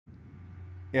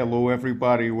Hello,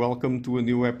 everybody. Welcome to a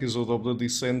new episode of the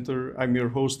Decenter. I'm your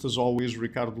host, as always,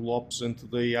 Ricardo Lopes, and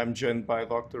today I'm joined by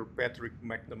Dr. Patrick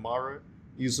McNamara.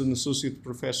 He's an Associate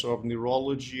Professor of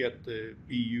Neurology at the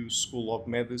PU School of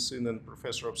Medicine and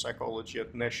Professor of Psychology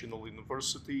at National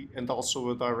University, and also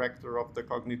a Director of the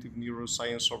Cognitive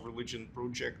Neuroscience of Religion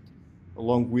project,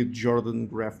 along with Jordan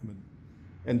Grafman.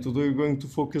 And today we're going to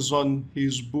focus on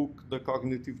his book, The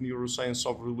Cognitive Neuroscience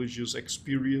of Religious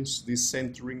Experience,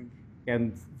 Decentering,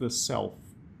 and the Self.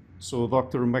 So,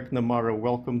 Dr. McNamara,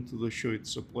 welcome to the show.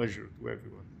 It's a pleasure to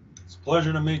everyone. It's a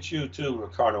pleasure to meet you too,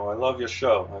 Ricardo. I love your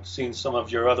show. I've seen some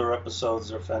of your other episodes.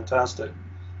 They're fantastic.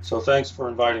 So thanks for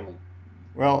inviting me.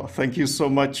 Well, thank you so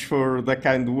much for the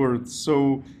kind words.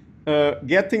 So,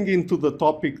 getting into the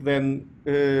topic then,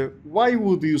 why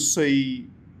would you say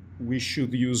we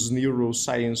should use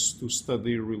neuroscience to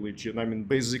study religion? I mean,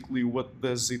 basically, what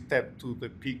does it add to the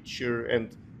picture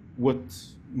and what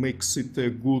makes it a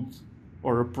good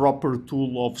or a proper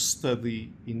tool of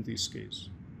study in this case?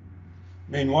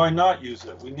 I mean, why not use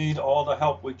it? We need all the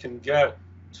help we can get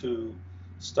to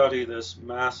study this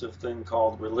massive thing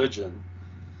called religion.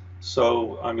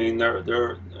 So, I mean,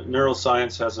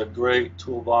 neuroscience has a great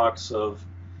toolbox of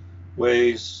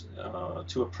ways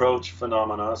to approach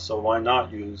phenomena, so why not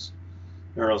use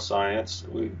neuroscience?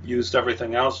 We've used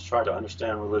everything else to try to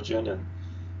understand religion and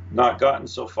not gotten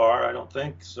so far, I don't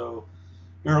think. So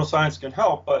neuroscience can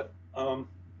help, but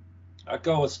I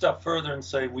go a step further and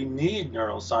say we need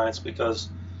neuroscience because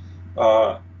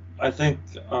I think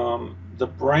the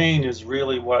brain is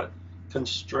really what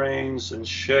constrains and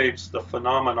shapes the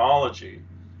phenomenology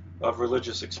of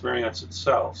religious experience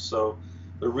itself. So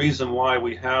the reason why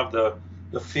we have the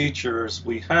features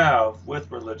we have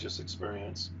with religious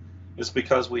experience is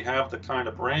because we have the kind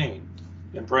of brain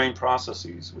and brain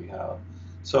processes we have.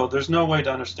 So there's no way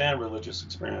to understand religious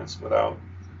experience without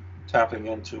tapping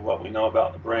into what we know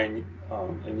about the brain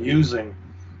and using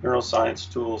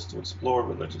neuroscience tools to explore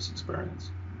religious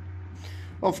experience.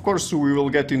 Of course, we will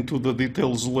get into the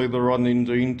details later on in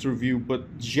the interview,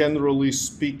 but generally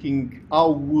speaking,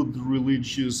 how would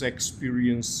religious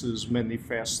experiences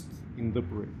manifest in the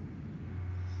brain?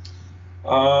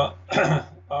 Uh,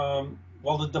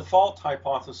 well, the default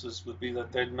hypothesis would be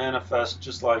that they'd manifest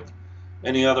just like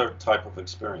any other type of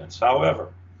experience. However,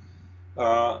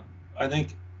 I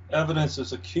think evidence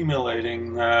is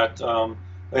accumulating that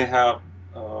they have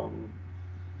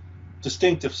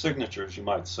distinctive signatures, you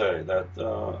might say, that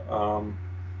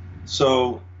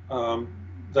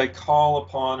they call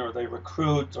upon or they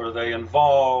recruit or they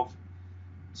involve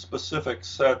specific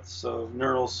sets of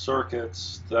neural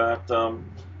circuits that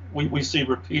we see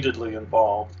repeatedly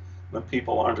involved when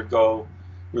people undergo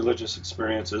religious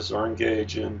experiences or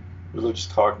engage in religious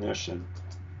cognition.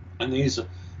 And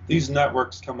these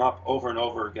networks come up over and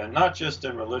over again, not just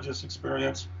in religious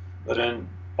experience, but in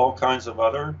all kinds of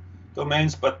other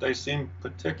domains, but they seem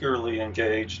particularly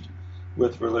engaged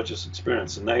with religious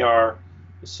experience. And they are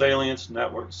the salience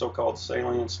network, so-called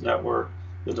salience network,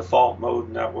 the default mode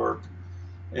network,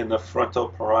 and the frontal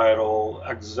parietal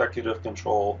executive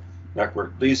control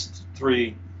network. These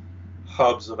three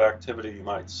hubs of activity, you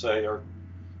might say, are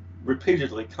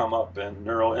repeatedly come up in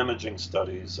neuroimaging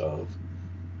studies of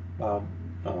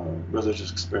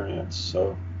religious experience.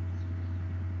 So,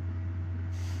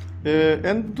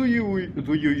 and do you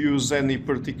use any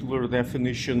particular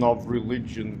definition of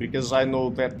religion? Because I know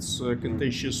that's a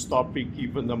contentious topic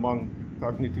even among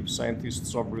cognitive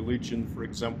scientists of religion. For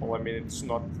example, I mean, it's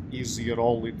not easy at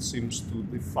all, it seems, to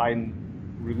define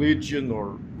religion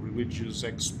or religious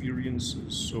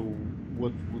experiences. So,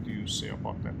 what would you say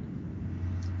about that?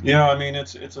 yeah, I mean,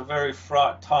 it's a very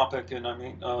fraught topic, and I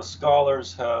mean,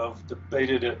 scholars have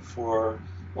debated it for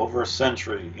over a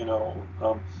century,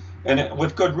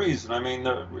 with good reason. I mean,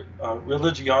 the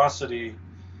religiosity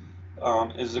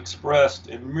is expressed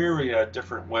in myriad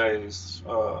different ways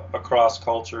across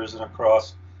cultures and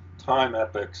across time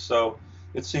epochs. So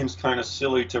it seems kind of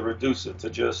silly to reduce it to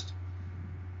just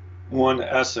one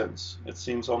essence. It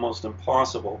seems almost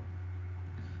impossible.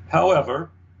 However,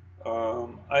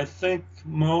 I think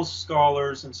most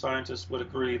scholars and scientists would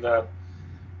agree that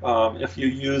if you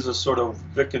use a sort of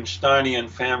Wittgensteinian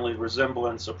family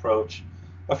resemblance approach,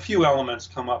 a few elements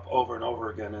come up over and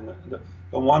over again. And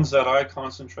the ones that I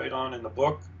concentrate on in the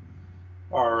book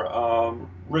are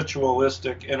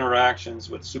ritualistic interactions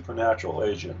with supernatural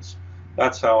agents.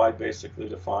 That's how I basically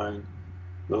define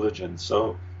religion.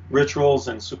 So rituals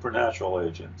and supernatural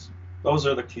agents. Those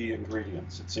are the key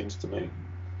ingredients, it seems to me.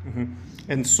 Mhm.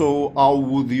 And so, how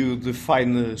would you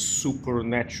define a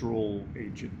supernatural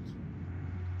agent?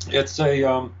 It's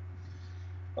a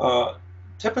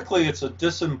typically it's a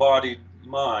disembodied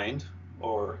mind,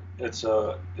 or it's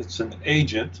an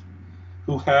agent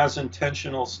who has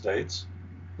intentional states,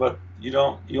 but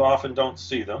you often don't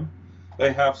see them.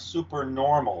 They have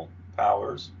supernormal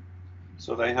powers,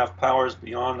 so they have powers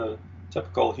beyond the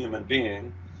typical human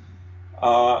being,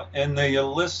 and they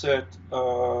elicit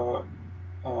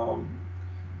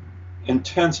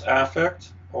intense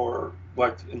affect, or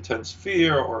like intense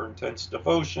fear, or intense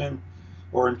devotion,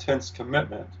 or intense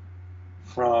commitment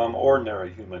from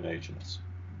ordinary human agents.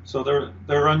 So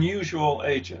they're unusual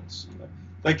agents.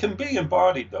 They can be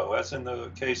embodied, though, as in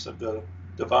the case of the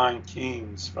divine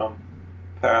kings from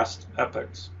past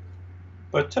epochs.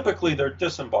 But typically they're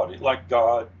disembodied, like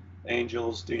God,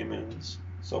 angels, demons,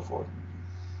 so forth.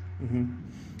 Mm-hmm.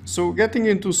 So getting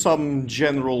into some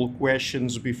general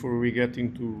questions before we get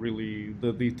into really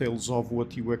the details of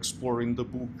what you explore in the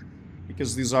book,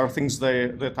 because these are things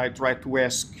that I try to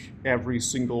ask every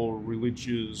single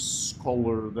religious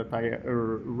scholar that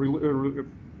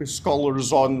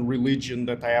scholars on religion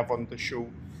that I have on the show.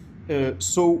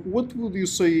 So what would you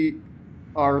say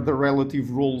are the relative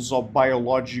roles of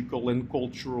biological and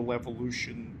cultural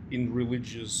evolution in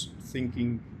religious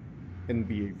thinking and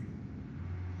behavior?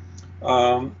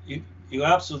 You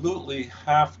absolutely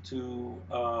have to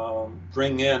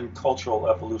bring in cultural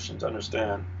evolution to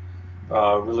understand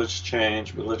religious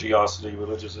change, religiosity,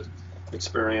 religious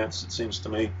experience, it seems to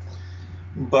me.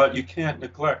 But you can't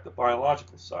neglect the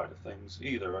biological side of things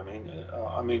either.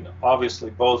 I mean, obviously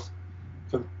both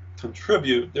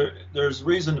contribute. There's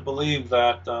reason to believe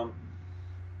that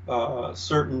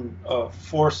certain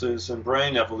forces in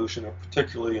brain evolution are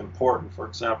particularly important. For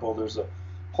example, there's a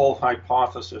whole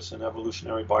hypothesis in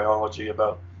evolutionary biology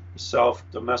about the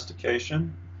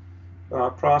self-domestication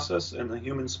process in the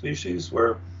human species,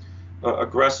 where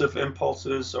aggressive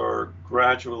impulses are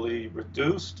gradually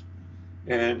reduced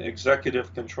and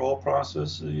executive control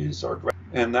processes are,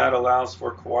 and that allows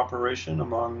for cooperation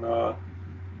among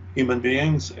human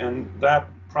beings, and that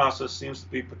process seems to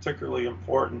be particularly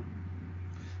important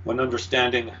when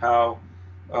understanding how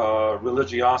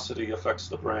religiosity affects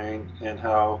the brain and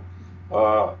how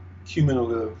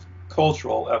cumulative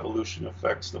cultural evolution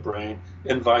affects the brain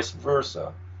and vice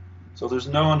versa. So there's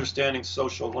no understanding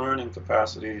social learning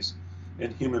capacities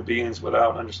in human beings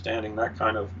without understanding that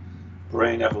kind of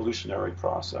brain evolutionary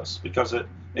process, because it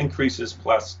increases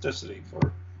plasticity,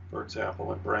 for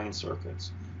example, in brain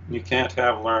circuits. And you can't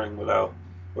have learning without,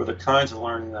 or the kinds of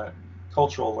learning that,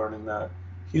 cultural learning that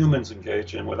humans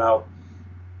engage in without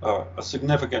a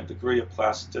significant degree of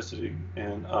plasticity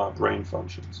in brain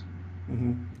functions.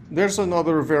 Mm-hmm. There's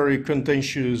another very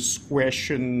contentious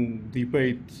question,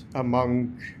 debate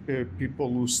among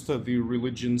people who study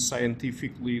religion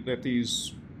scientifically, that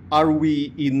is, are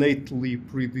we innately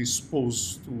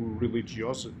predisposed to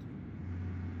religiosity?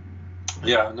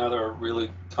 Yeah, another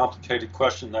really complicated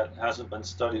question that hasn't been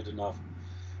studied enough.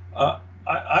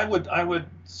 I would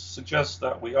suggest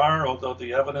that we are, although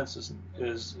the evidence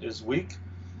is weak.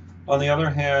 On the other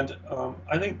hand,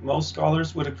 I think most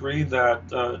scholars would agree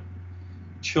that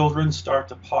children start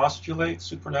to postulate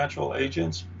supernatural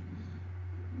agents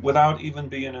without even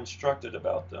being instructed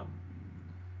about them.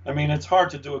 I mean, it's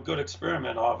hard to do a good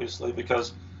experiment, obviously,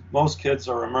 because most kids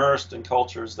are immersed in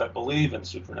cultures that believe in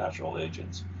supernatural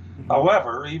agents. Mm-hmm.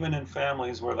 However, even in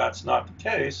families where that's not the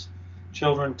case,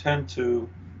 children tend to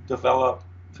develop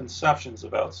conceptions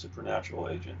about supernatural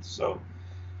agents. So,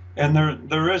 and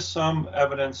there is some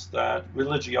evidence that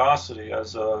religiosity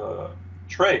as a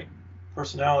trait,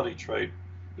 personality trait,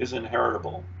 is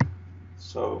inheritable.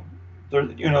 So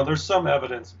there's some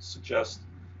evidence that suggests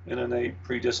an innate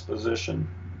predisposition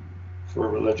for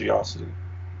religiosity,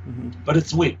 Mm-hmm. but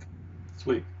it's weak. It's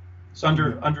weak. It's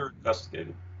Mm-hmm. under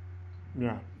investigated.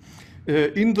 Yeah.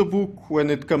 In the book, when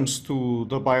it comes to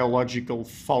the biological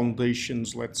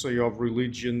foundations, let's say, of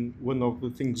religion, one of the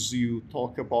things you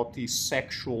talk about is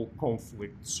sexual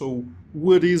conflict. So,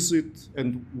 what is it,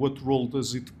 and what role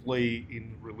does it play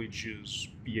in religious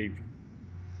behavior?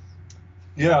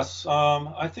 Yes,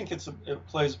 I think it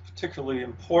plays a particularly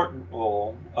important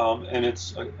role, and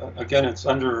it's again it's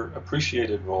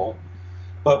underappreciated role.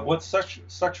 But what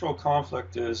sexual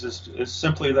conflict is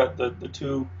simply that the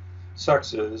two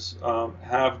sexes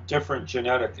have different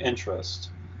genetic interests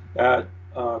at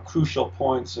crucial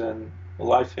points in the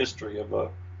life history of a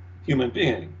human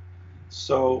being.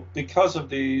 So because of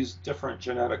these different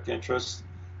genetic interests,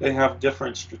 they have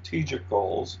different strategic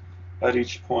goals at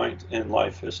each point in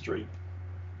life history.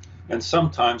 And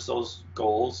sometimes those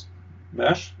goals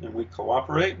mesh and we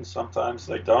cooperate, and sometimes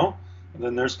they don't, and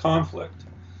then there's conflict.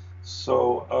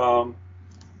 So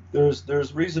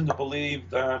there's reason to believe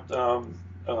that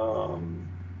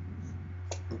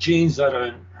genes that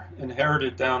are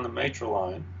inherited down the maternal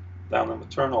line, down the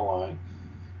maternal line,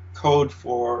 code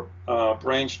for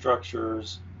brain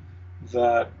structures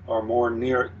that are more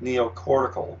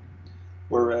neocortical,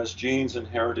 whereas genes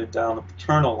inherited down the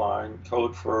paternal line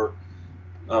code for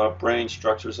brain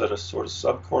structures that are sort of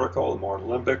subcortical, more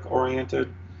limbic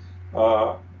oriented.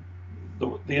 The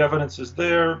evidence is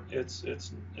there.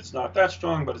 It's not that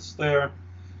strong, but it's there.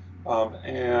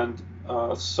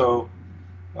 So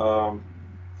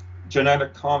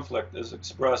genetic conflict is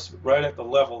expressed right at the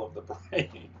level of the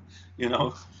brain, you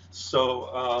know.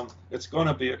 So it's going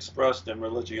to be expressed in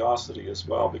religiosity as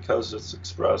well, because it's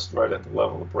expressed right at the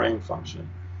level of brain function.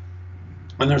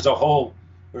 And there's a whole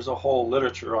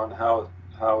literature on how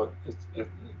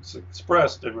it's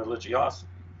expressed in religiosity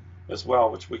as well,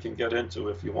 which we can get into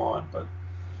if you want. But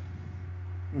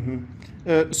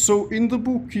so in the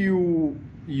book you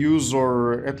use,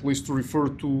 or at least refer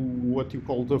to, what you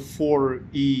call the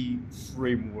 4E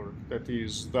framework, that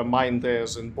is the mind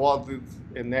as embodied,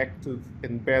 enacted,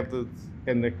 embedded,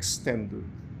 and extended.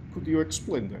 Could you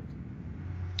explain that?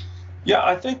 yeah,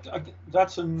 I think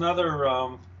that's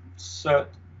another set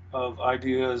of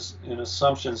ideas and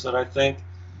assumptions that I think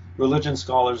religion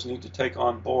scholars need to take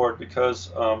on board,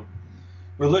 because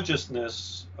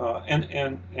religiousness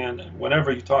and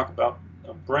whenever you talk about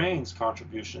brain's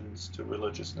contributions to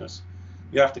religiousness,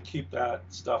 you have to keep that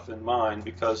stuff in mind,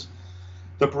 because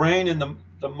the brain and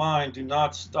the mind do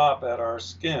not stop at our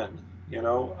skin. You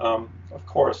know, of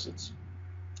course,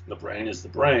 the brain is the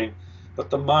brain, but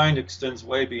the mind extends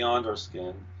way beyond our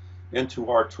skin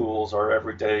into our tools, our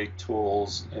everyday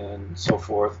tools, and so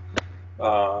forth,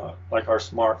 like our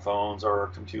smartphones or our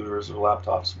computers or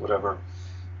laptops, whatever.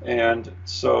 And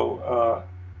so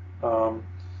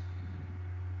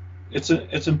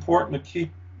it's important to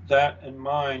keep that in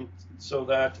mind, so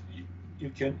that you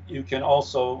can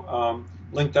also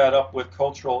link that up with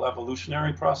cultural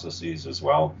evolutionary processes as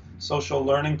well, social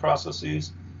learning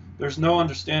processes. There's no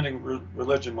understanding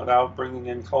religion without bringing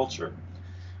in culture.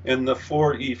 And the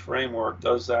 4E framework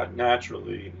does that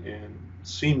naturally and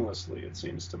seamlessly, it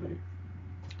seems to me.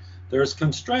 There's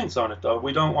constraints on it, though.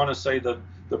 We don't want to say that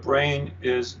the brain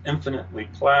is infinitely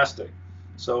plastic,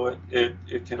 so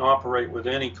it can operate with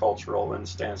any cultural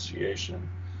instantiation.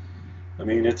 I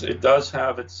mean, it does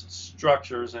have its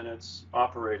structures and its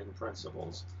operating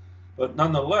principles, but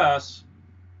nonetheless,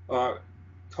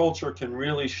 culture can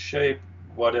really shape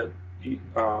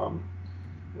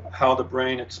how the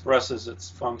brain expresses its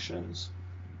functions.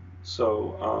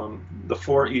 So the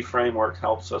 4E framework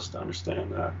helps us to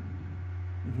understand that.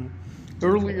 Mm-hmm.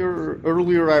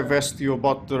 Earlier, I've asked you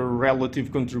about the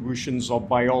relative contributions of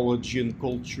biology and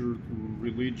culture to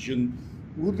religion.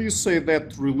 Would you say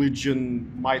that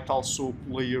religion might also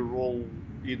play a role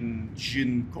in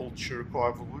gene-culture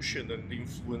coevolution and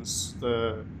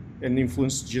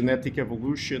influence genetic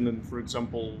evolution and, for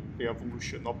example, the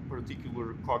evolution of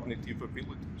particular cognitive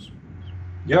abilities?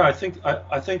 Yeah, I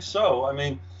think so. I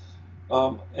mean,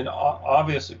 an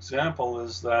obvious example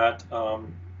is that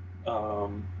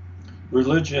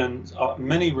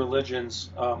many religions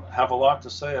have a lot to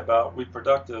say about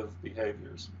reproductive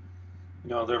behaviors. You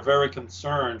know, they're very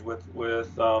concerned with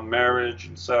marriage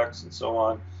and sex and so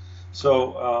on.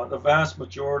 So the vast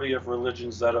majority of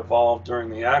religions that evolved during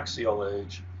the axial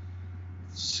age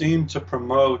seem to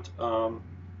promote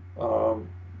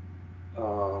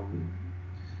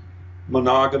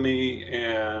monogamy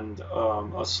and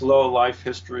a slow life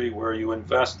history where you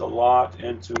invest a lot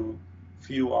into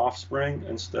few offspring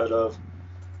instead of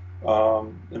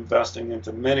investing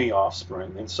into many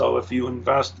offspring. And so if you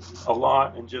invest a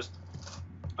lot in just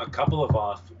a couple of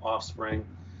offspring,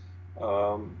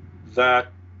 that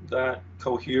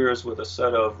coheres with a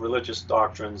set of religious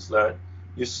doctrines that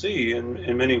you see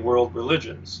in many world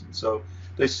religions. So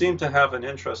they seem to have an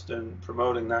interest in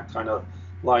promoting that kind of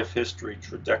life history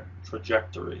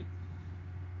trajectory.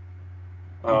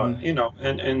 Mm-hmm. You know,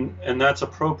 and that's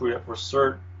appropriate for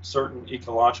certain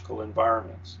ecological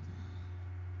environments.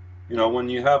 You know, when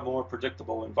you have more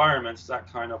predictable environments, that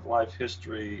kind of life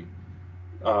history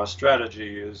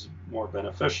strategy is more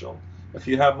beneficial. If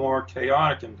you have more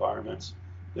chaotic environments,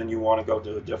 then you want to go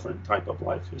to a different type of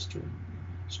life history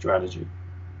strategy.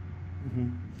 Mm-hmm.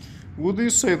 Would you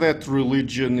say that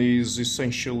religion is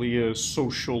essentially a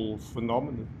social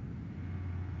phenomenon?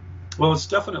 Well, it's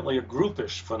definitely a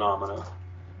groupish phenomena.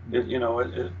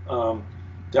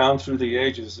 Down through the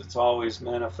ages, it's always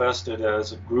manifested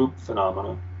as a group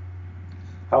phenomena.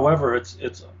 However, it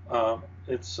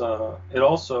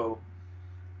also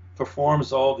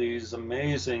performs all these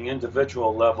amazing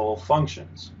individual level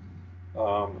functions,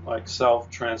 like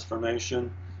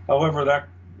self-transformation. However,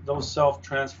 those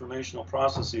self-transformational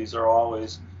processes are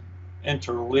always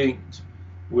interlinked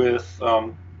with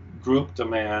group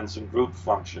demands and group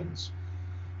functions.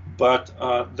 But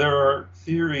there are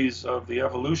theories of the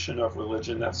evolution of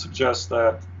religion that suggest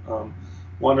that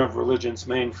one of religion's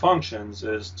main functions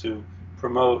is to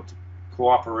promote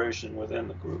cooperation within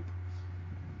the group.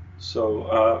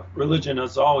 So religion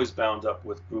is always bound up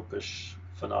with groupish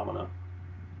phenomena.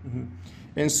 Mm-hmm.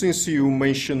 And since you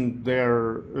mentioned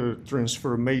their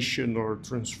transformation or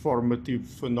transformative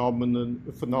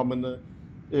phenomena,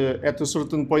 at a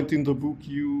certain point in the book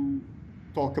you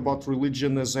talk about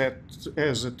religion as a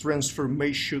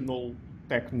transformational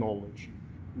technology.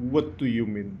 What do you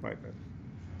mean by that?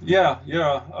 Yeah.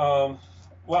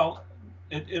 Well,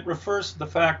 it refers to the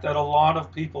fact that a lot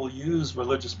of people use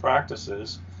religious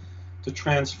practices to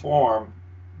transform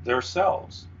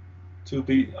themselves. To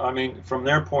be, I mean, from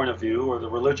their point of view, or the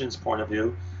religion's point of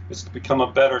view, is to become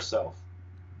a better self,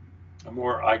 a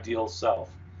more ideal self.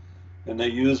 And they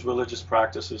use religious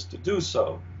practices to do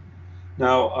so.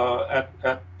 Now,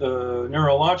 at the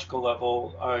neurological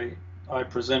level, I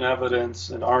present evidence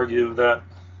and argue that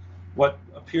what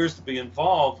appears to be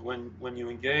involved when you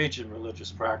engage in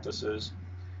religious practices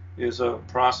is a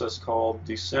process called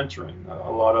decentering. A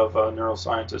lot of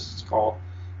neuroscientists call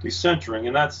decentering,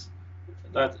 and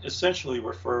that essentially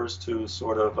refers to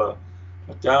sort of a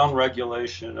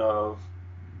down-regulation of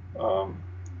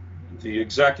the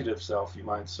executive self, you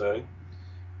might say,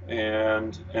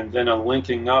 and then a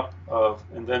linking up of,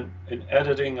 and then an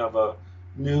editing of a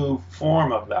new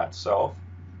form of that self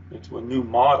into a new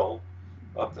model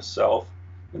of the self,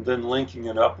 and then linking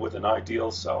it up with an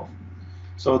ideal self.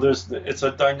 So it's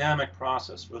a dynamic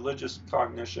process. Religious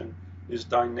cognition is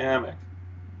dynamic.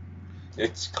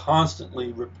 It's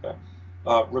constantly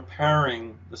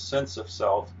repairing the sense of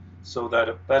self so that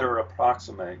it better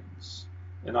approximates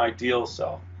an ideal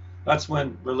self. That's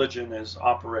when religion is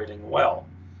operating well.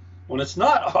 When it's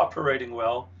not operating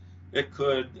well, it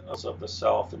could of the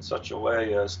self in such a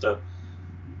way as to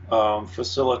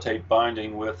facilitate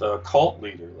binding with a cult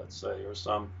leader, let's say, or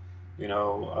some,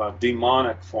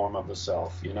 demonic form of the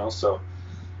self. So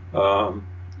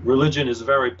religion is a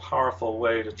very powerful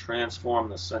way to transform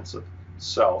the sense of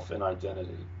self and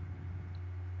identity.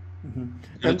 Mm-hmm.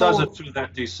 And it does it through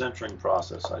that decentering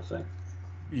process, I think.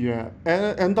 Yeah,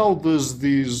 and how does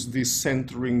this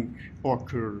decentering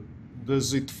occur?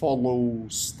 Does it follow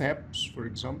steps, for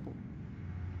example?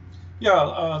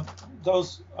 Yeah,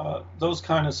 those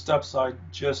kind of steps I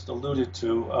just alluded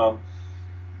to.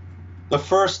 The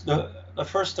first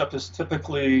step is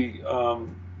typically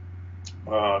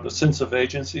the sense of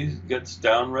agency gets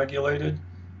down-regulated,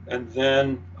 and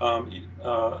then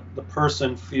the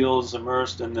person feels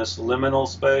immersed in this liminal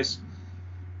space,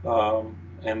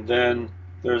 and then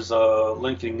there's a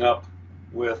linking up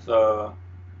with a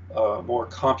more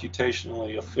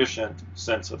computationally efficient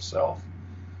sense of self.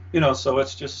 So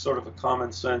it's just sort of a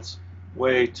common sense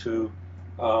way to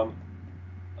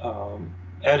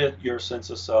edit your sense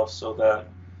of self so that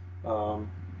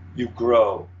you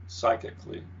grow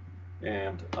psychically.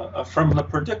 And from the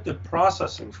predictive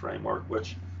processing framework,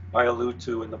 which I allude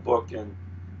to in the book and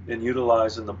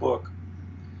utilize in the book,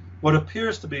 what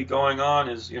appears to be going on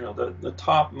is, the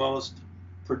topmost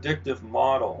predictive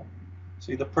model.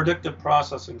 See, the predictive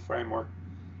processing framework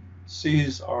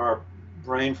sees our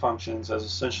brain functions as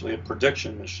essentially a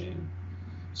prediction machine.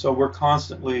 So we're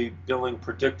constantly building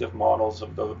predictive models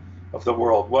of the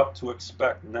world, what to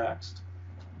expect next.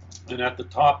 And at the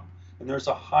top, and there's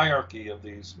a hierarchy of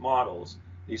these models,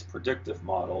 these predictive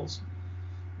models,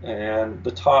 and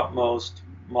the topmost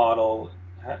model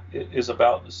is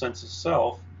about the sense of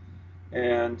self,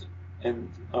 and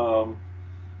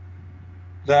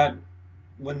that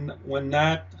when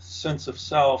that sense of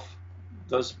self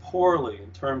does poorly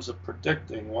in terms of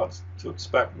predicting what to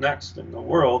expect next in the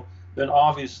world, then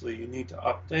obviously you need to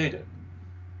update it,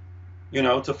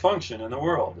 to function in the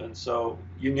world. And so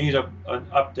you need an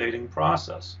updating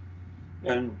process.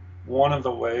 And one of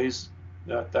the ways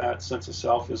that sense of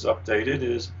self is updated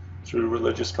is through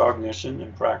religious cognition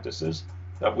and practices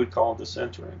that we call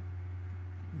decentering.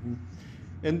 Mm-hmm.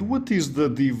 And what is the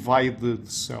divided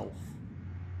self?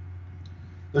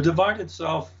 The divided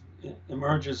self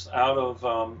emerges out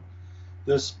of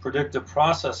this predictive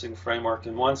processing framework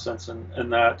in one sense, in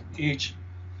that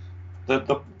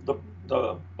the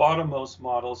bottommost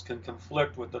models can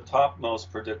conflict with the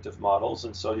topmost predictive models,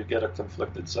 and so you get a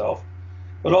conflicted self.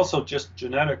 But also just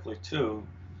genetically too,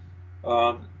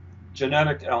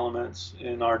 genetic elements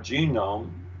in our genome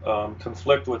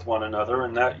conflict with one another,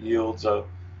 and that yields a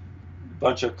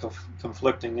bunch of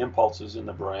conflicting impulses in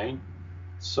the brain.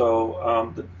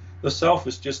 So the self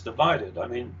is just divided. I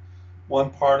mean, one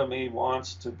part of me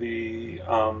wants to be,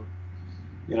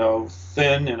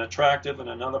 thin and attractive, and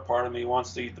another part of me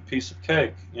wants to eat the piece of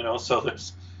cake. So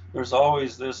there's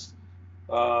always this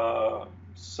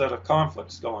set of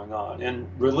conflicts going on, and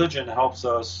religion helps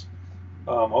us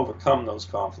overcome those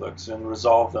conflicts and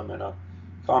resolve them in a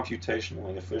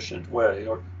computationally efficient way,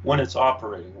 or when it's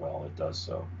operating well, it does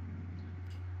so.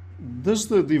 Does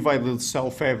the divided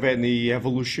self have any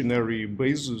evolutionary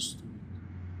basis?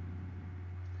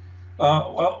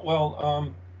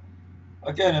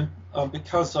 Again,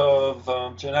 because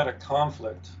of genetic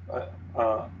conflict,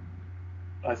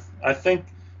 I think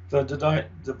the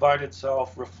divided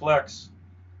self reflects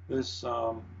this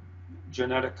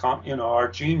genetic, our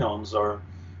genomes are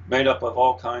made up of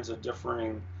all kinds of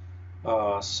differing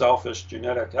selfish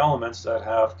genetic elements that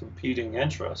have competing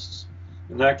interests,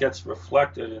 and that gets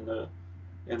reflected in the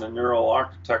neural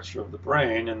architecture of the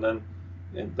brain, and then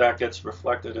that gets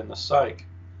reflected in the psyche.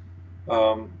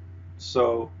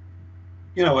 So,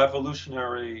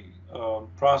 evolutionary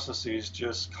processes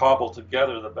just cobble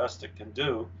together the best it can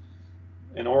do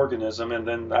an organism, and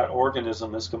then that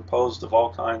organism is composed of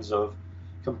all kinds of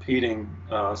competing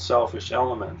selfish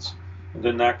elements, and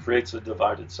then that creates a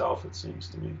divided self, it seems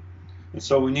to me. And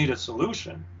so we need a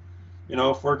solution.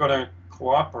 If we're going to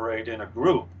cooperate in a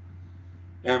group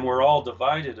and we're all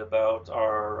divided about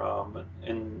our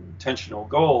intentional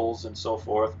goals and so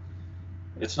forth,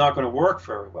 it's not going to work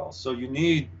very well. So you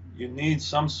need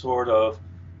some sort of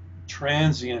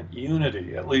transient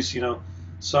unity. At least,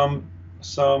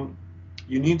 some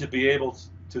you need to be able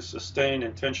to sustain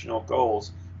intentional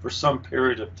goals for some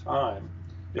period of time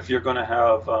if you're going to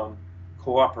have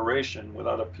cooperation with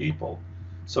other people.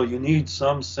 So you need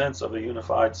some sense of a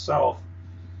unified self,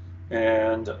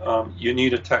 and you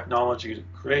need a technology to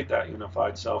create that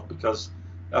unified self, because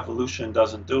evolution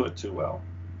doesn't do it too well.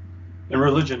 And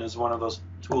religion is one of those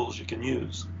tools you can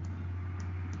use.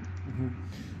 Mm-hmm.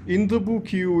 In the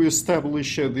book, you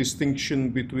establish a distinction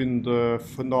between the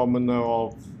phenomena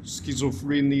of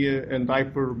schizophrenia and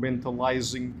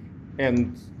hypermentalizing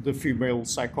and the female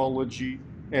psychology,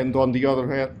 and on the other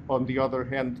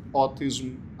hand,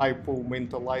 autism,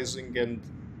 hypomentalizing, and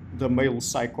the male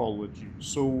psychology.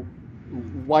 So,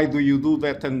 why do you do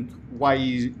that, and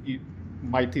why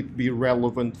might it be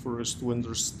relevant for us to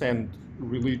understand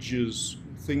religious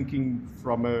thinking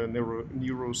from a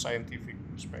neuroscientific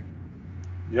perspective?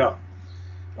 Yeah.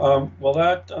 Well,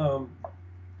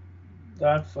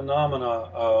 that phenomena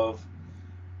of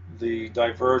the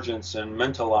divergence in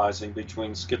mentalizing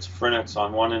between schizophrenics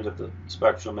on one end of the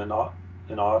spectrum and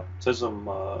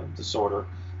autism disorder,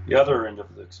 the other end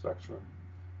of the spectrum,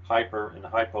 hyper and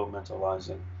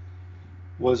hypomentalizing,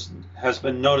 has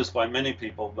been noticed by many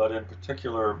people, but in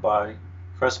particular by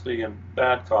Crespi and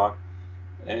Badcock.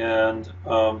 And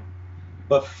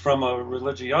but from a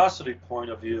religiosity point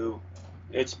of view,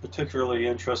 it's particularly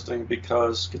interesting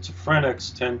because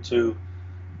schizophrenics tend to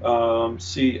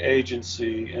see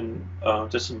agency in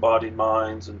disembodied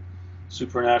minds and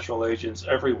supernatural agents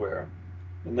everywhere.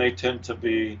 And they tend to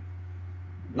be,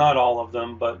 not all of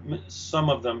them, but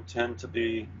some of them tend to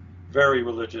be very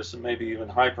religious and maybe even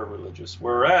hyper-religious.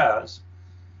 Whereas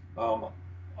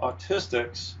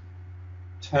autistics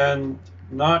tend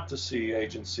not to see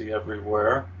agency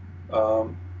everywhere.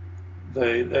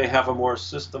 They have a more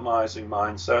systemizing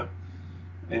mindset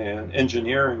and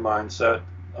engineering mindset,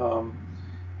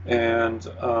 and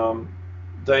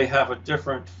they have a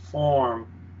different form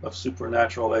of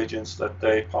supernatural agents that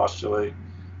they postulate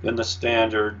than the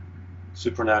standard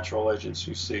supernatural agents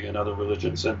you see in other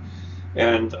religions.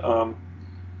 And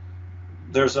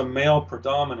there's a male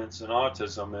predominance in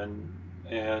autism,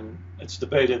 and it's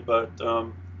debated, but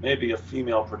maybe a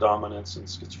female predominance in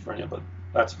schizophrenia, but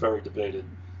that's very debated.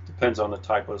 Depends on the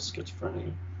type of schizophrenia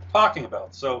you're talking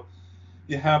about. So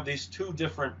you have these two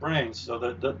different brains. So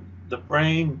the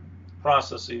brain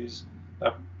processes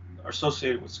that are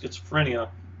associated with schizophrenia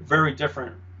are very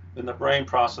different than the brain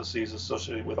processes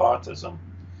associated with autism.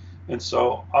 And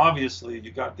so obviously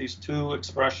you got these two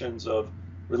expressions of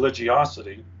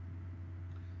religiosity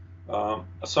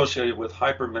associated with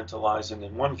hypermentalizing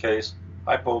in one case,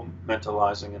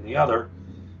 hypomentalizing in the other,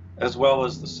 as well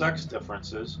as the sex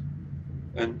differences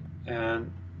and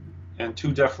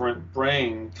two different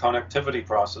brain connectivity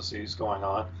processes going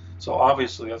on. So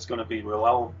obviously that's going to be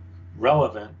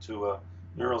relevant to a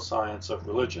neuroscience of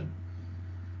religion.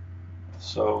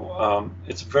 So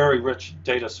it's a very rich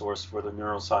data source for the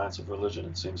neuroscience of religion,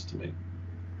 it seems to me.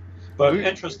 But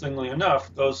interestingly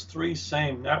enough, those three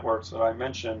same networks that I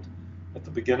mentioned at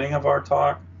the beginning of our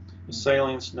talk, the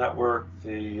salience network,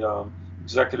 the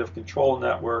executive control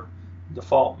network,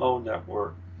 default mode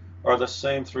network are the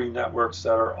same three networks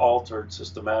that are altered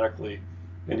systematically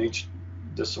in each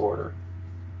disorder,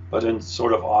 but in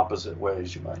sort of opposite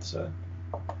ways, you might say.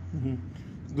 Mhm.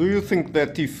 Do you think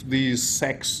that if these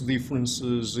sex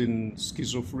differences in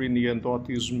schizophrenia and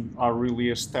autism are really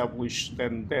established,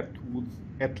 then that would,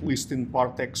 at least in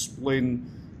part, explain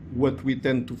what we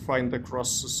tend to find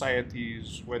across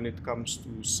societies when it comes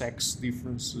to sex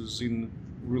differences in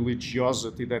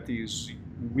religiosity? That is,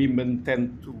 women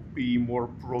tend to be more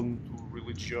prone to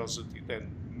religiosity than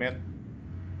men?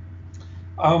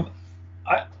 Um,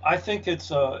 I think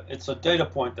it's a data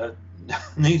point that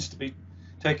needs to be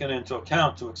taken into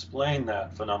account to explain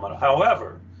that phenomenon.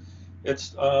 However, it's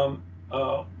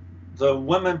the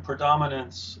women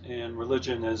predominance in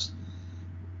religion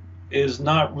is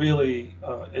not really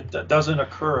it doesn't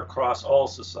occur across all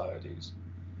societies.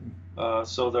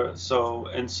 So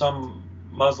in some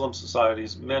Muslim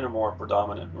societies, men are more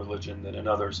predominant in religion than in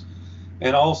others,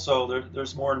 and also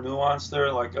there's more nuance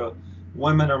there. Like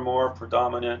women are more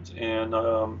predominant in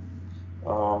um,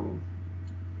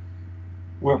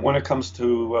 when it comes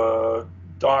to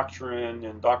doctrine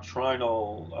and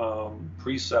doctrinal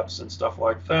precepts and stuff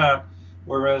like that,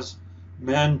 whereas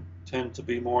men tend to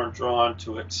be more drawn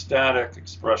to ecstatic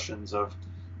expressions of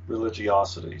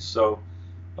religiosity. So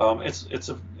it's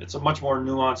a much more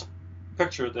nuanced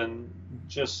picture than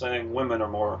just saying women are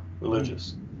more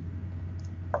religious.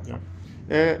 Yeah.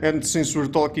 And since we're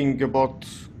talking about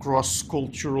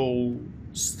cross-cultural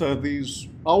studies,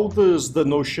 how does the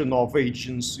notion of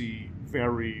agency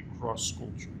vary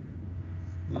cross-culture?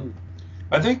 Mm.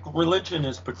 I think religion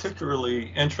is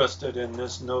particularly interested in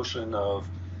this notion of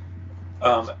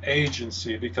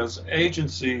agency because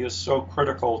agency is so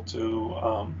critical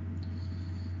to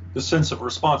the sense of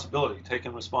responsibility,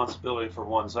 taking responsibility for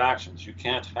one's actions. You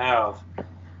can't have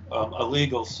a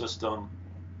legal system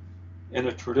in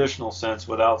a traditional sense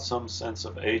without some sense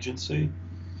of agency.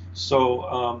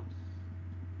 So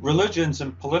religions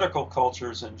and political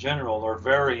cultures in general are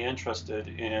very interested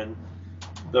in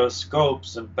the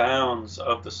scopes and bounds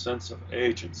of the sense of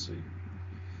agency.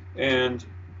 And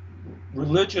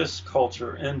religious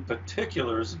culture in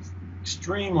particular is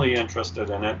extremely interested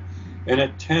in it, and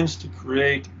it tends to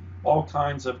create all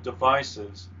kinds of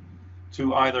devices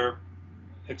to either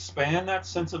expand that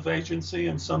sense of agency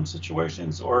in some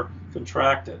situations or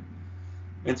contract it.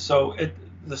 And so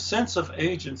the sense of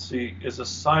agency is a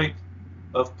site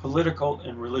of political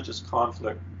and religious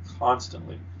conflict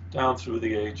constantly down through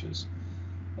the ages.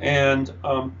 And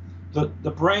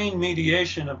the brain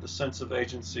mediation of the sense of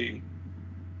agency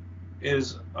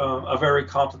is a very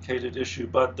complicated issue,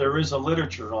 but there is a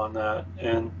literature on that,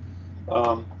 and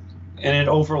it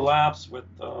overlaps with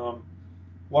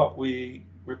what we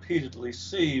repeatedly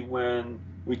see when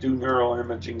we do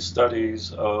neuroimaging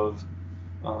studies of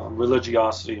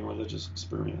religiosity and religious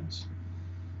experience.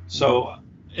 So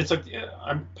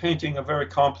I'm painting a very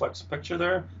complex picture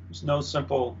there. There's no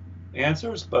simple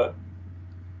answers, but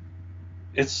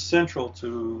it's central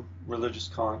to religious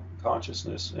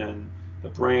consciousness and the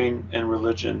brain and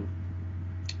religion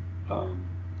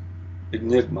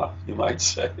enigma, you might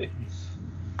say.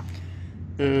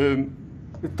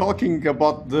 Talking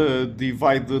about the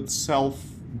divided self,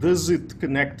 does it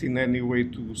connect in any way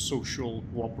to social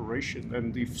cooperation?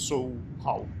 And if so,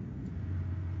 how?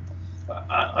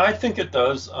 I think it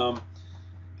does.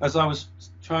 As I was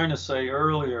trying to say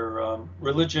earlier,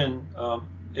 religion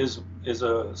is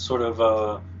a sort of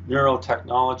a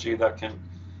neurotechnology that can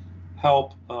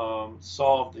help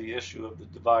solve the issue of the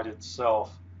divided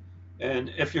self.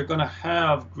 And if you're going to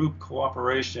have group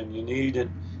cooperation, you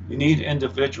need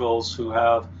individuals who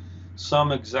have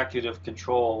some executive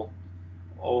control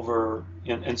over,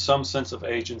 and some sense of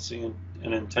agency and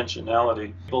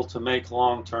intentionality, able to make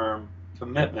long-term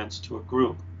commitments to a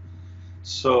group.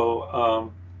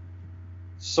 So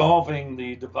solving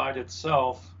the divided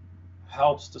self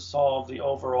helps to solve the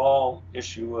overall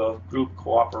issue of group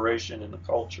cooperation in the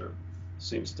culture,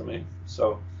 seems to me.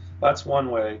 So that's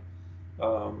one way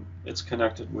it's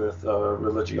connected with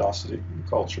religiosity and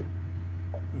culture.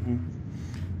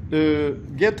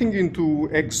 Getting into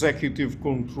executive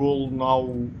control now,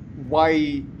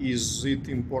 why is it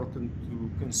important to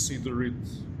consider it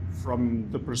from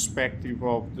the perspective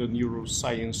of the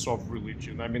neuroscience of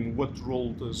religion? I mean, what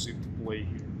role does it play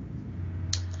here?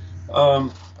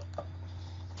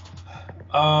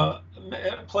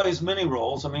 It plays many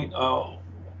roles. I mean,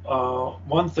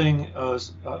 one thing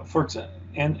is, for example,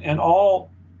 in all,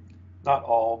 not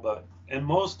all, but in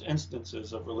most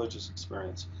instances of religious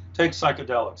experience, take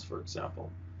psychedelics, for example.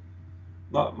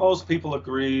 Most people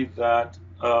agree that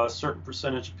a certain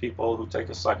percentage of people who take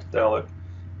a psychedelic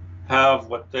have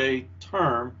what they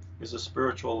term is a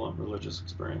spiritual and religious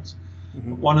experience.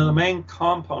 Mm-hmm. One of the main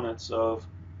components of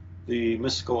the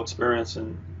mystical experience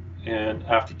and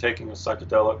after taking a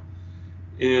psychedelic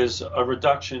is a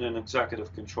reduction in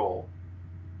executive control.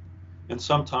 And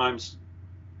sometimes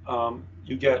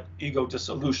you get ego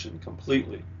dissolution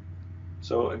completely.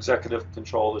 So executive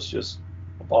control is just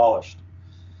abolished.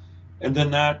 And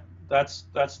then that's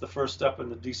the first step in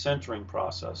the decentering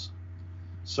process.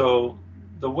 So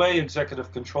the way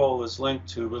executive control is linked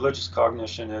to religious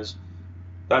cognition is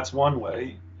that's one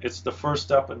way. It's the first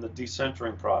step in the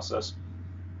decentering process.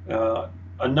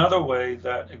 Another way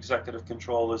that executive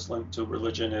control is linked to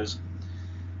religion is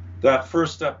that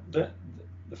first step. The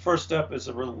first step is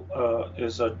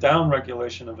a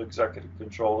down-regulation of executive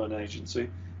control and agency,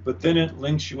 but then it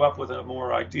links you up with a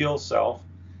more ideal self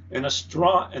and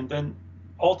and then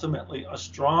ultimately a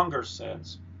stronger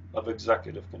sense of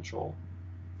executive control.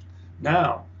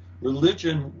 Now,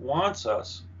 religion wants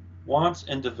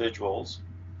individuals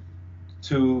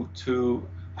to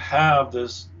have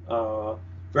this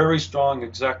very strong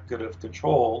executive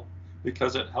control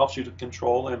because it helps you to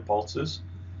control impulses,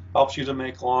 helps you to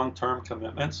make long-term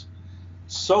commitments,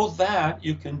 so that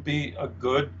you can be a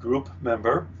good group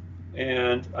member.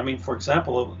 And I mean, for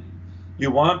example,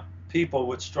 you want people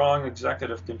with strong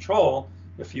executive control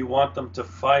if you want them to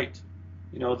fight,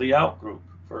 the out-group,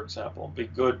 for example, be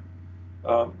good,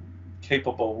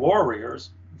 capable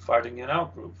warriors fighting an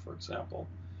out-group, for example,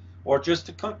 or just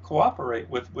to cooperate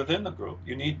within the group.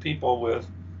 You need people with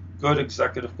good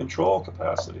executive control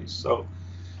capacities.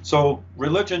 So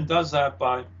religion does that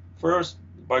by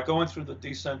going through the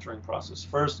decentering process.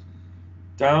 First,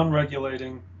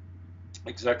 down-regulating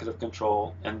executive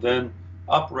control, and then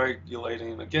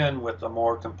up-regulating again with a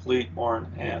more complete, more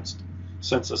enhanced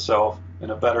sense of self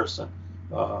and a better sense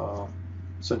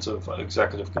of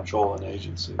executive control and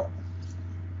agency.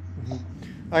 Mm-hmm.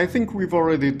 I think we've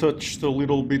already touched a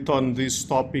little bit on this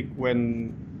topic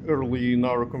when early in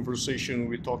our conversation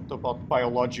we talked about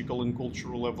biological and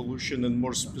cultural evolution, and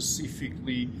more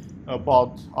specifically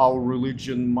about how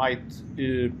religion might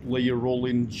play a role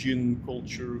in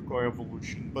gene-culture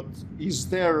coevolution. But is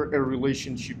there a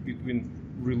relationship between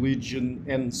religion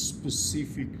and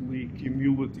specifically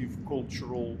cumulative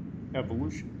cultural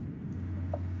evolution?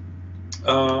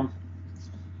 I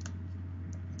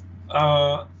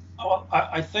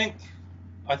think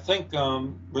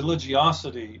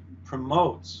religiosity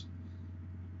promotes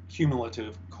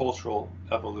cumulative cultural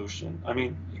evolution. I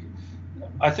mean,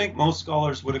 I think most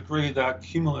scholars would agree that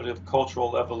cumulative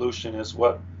cultural evolution is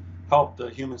what helped the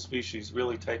human species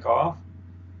really take off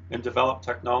and develop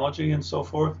technology and so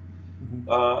forth,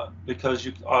 because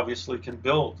you obviously can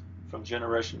build from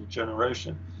generation to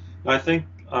generation. And I think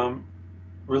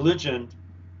religion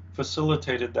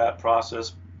facilitated that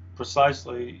process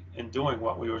precisely in doing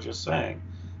what we were just saying,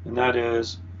 and that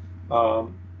is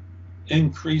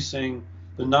increasing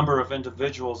the number of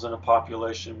individuals in a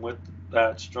population with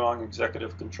that strong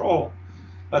executive control.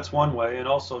 That's one way, and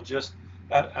also just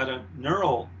at a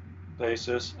neural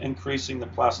basis, increasing the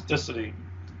plasticity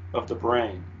of the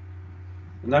brain.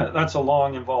 And that's a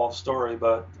long, involved story,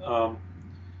 but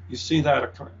you see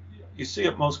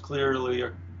it most clearly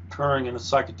occurring in a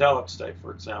psychedelic state,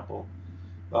 for example.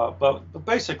 But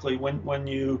basically, when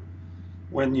you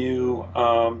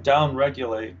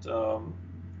down-regulate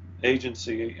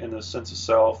agency in the sense of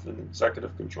self and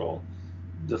executive control,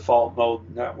 default mode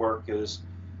network is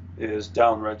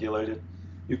down-regulated.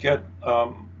 You get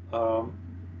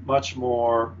much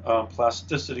more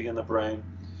plasticity in the brain,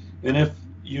 and if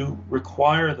you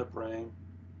require the brain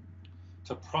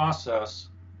to process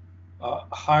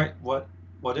what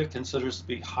it considers to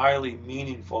be highly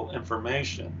meaningful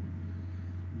information,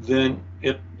 then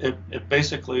it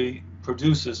basically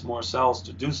produces more cells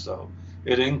to do so.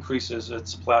 It increases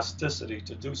its plasticity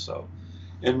to do so.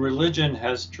 And religion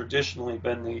has traditionally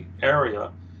been the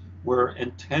area where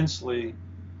intensely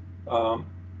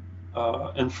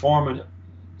informative,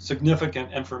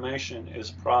 significant information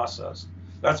is processed.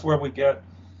 That's where we get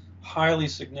highly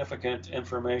significant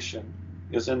information,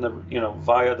 is in the,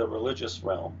 via the religious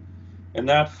realm. And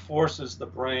that forces the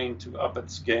brain to up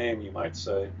its game, you might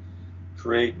say,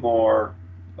 create more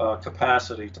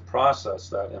capacity to process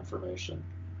that information.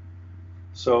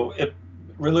 So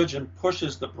religion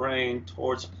pushes the brain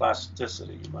towards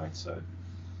plasticity, you might say.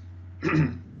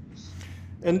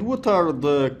 And what are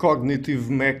the cognitive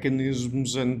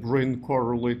mechanisms and brain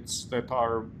correlates that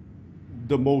are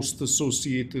the most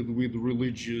associated with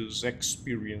religious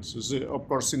experiences? Of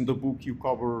course, in the book you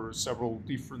cover several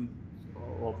different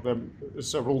of them,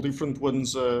 several different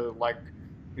ones, like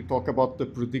We talk about the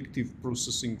predictive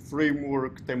processing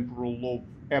framework, temporal lobe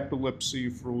epilepsy,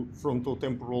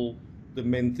 frontotemporal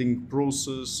dementing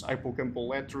process,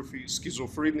 hippocampal atrophy,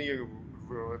 schizophrenia.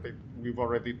 We've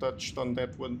already touched on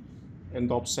that one, and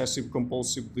obsessive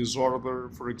compulsive disorder,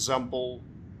 for example.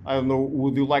 I don't know,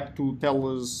 would you like to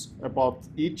tell us about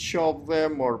each of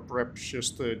them, or perhaps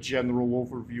just a general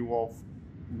overview of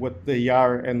what they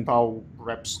are and how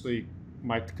perhaps they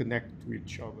might connect to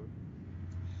each other?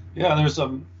 Yeah,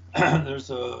 there's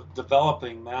a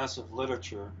developing massive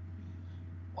literature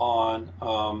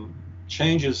on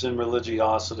changes in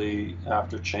religiosity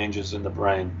after changes in the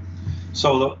brain.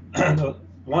 So the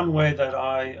one way that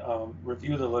I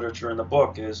review the literature in the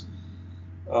book is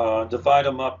divide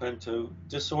them up into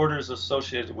disorders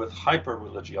associated with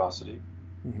hyper-religiosity,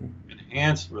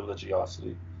 enhanced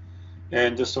religiosity,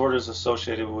 and disorders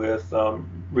associated with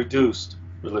reduced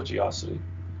religiosity.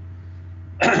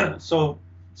 So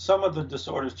some of the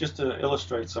disorders, just to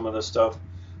illustrate some of this stuff,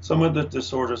 some of the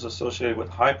disorders associated with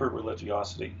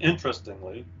hyper-religiosity,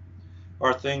 interestingly,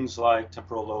 are things like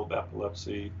temporal lobe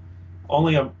epilepsy.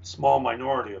 Only a small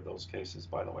minority of those cases,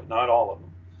 by the way, not all of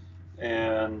them.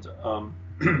 And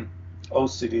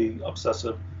OCD,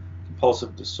 obsessive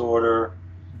compulsive disorder,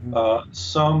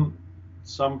 some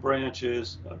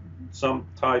branches, some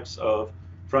types of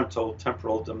frontal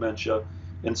temporal dementia,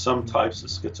 and some types of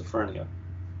schizophrenia.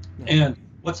 And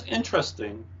what's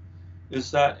interesting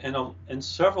is that in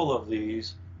several of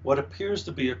these, what appears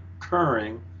to be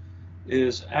occurring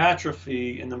is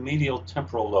atrophy in the medial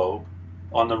temporal lobe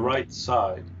on the right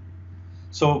side.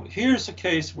 So here's a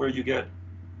case where you get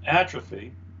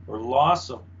atrophy or loss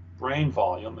of brain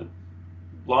volume and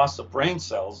loss of brain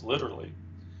cells, literally,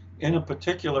 in a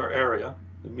particular area,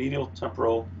 the medial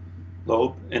temporal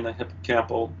lobe in the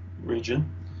hippocampal region,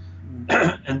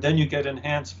 and then you get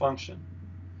enhanced function.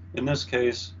 In this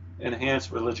case,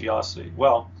 enhanced religiosity.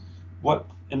 Well,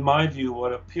 in my view,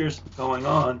 what appears to be going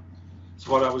on is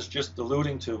what I was just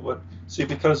alluding to.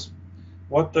 Because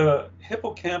what the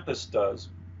hippocampus does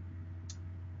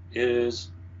is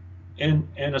in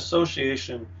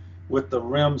association with the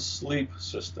REM sleep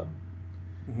system.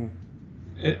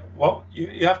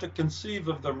 You have to conceive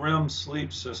of the REM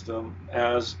sleep system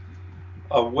as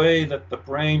a way that the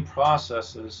brain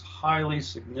processes highly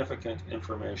significant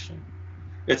information.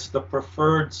 It's the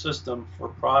preferred system for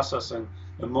processing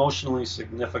emotionally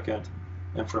significant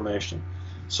information.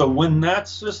 So when that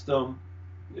system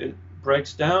it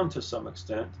breaks down to some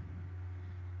extent,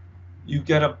 you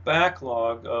get a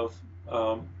backlog of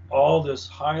all this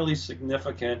highly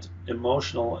significant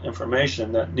emotional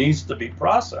information that needs to be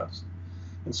processed.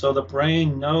 And so the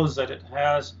brain knows that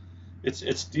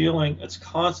it's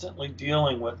constantly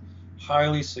dealing with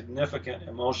highly significant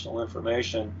emotional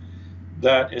information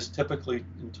that is typically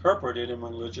interpreted in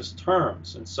religious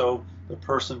terms. And so the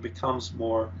person becomes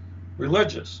more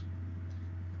religious.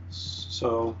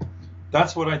 So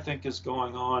that's what I think is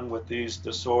going on with these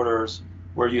disorders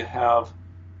where you have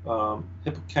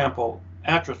hippocampal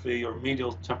atrophy or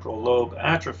medial temporal lobe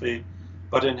atrophy,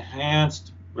 but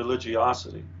enhanced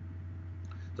religiosity.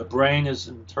 The brain is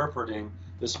interpreting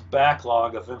this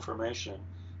backlog of information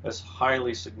as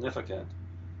highly significant.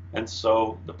 And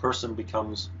so the person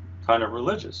becomes kind of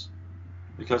religious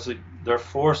because they're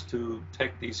forced to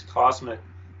take these cosmic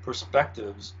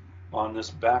perspectives on this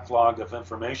backlog of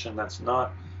information that's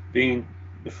not being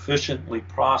efficiently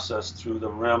processed through the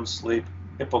REM sleep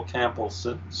hippocampal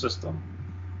system.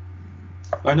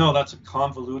 I know that's a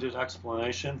convoluted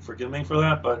explanation, forgive me for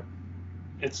that, but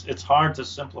it's hard to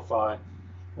simplify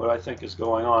what I think is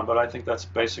going on, but I think that's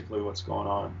basically what's going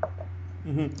on.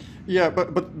 Yeah,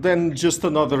 but then just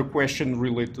another question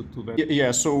related to that.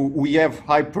 Yeah, so we have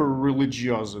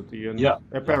hyper-religiosity, and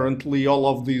apparently all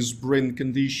of these brain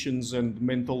conditions and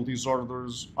mental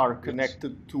disorders are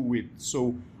connected to it.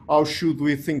 So how should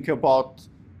we think about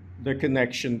the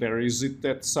connection there? Is it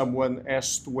that someone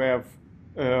has to have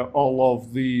all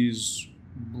of these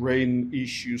brain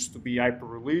issues to be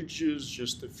hyper-religious,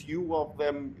 just a few of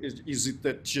them? Is it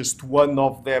that just one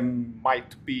of them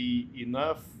might be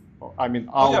enough? I mean,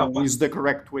 how is the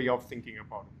correct way of thinking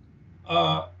about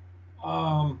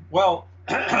it? Well,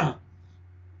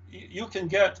 you can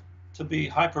get to be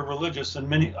hyper-religious in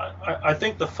many. I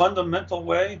think the fundamental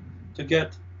way to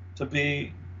get to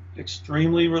be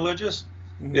extremely religious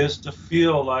is to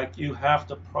feel like you have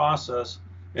to process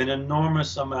an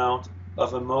enormous amount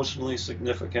of emotionally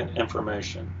significant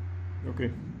information.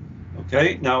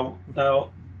 Okay. Now,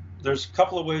 there's a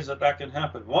couple of ways that can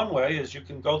happen. One way is you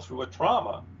can go through a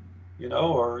trauma,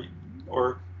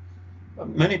 or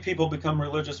many people become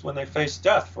religious when they face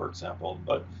death, for example.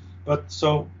 But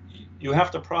so you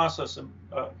have to process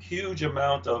a huge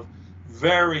amount of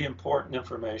very important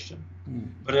information,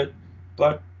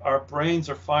 but our brains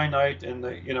are finite, and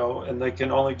they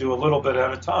can only do a little bit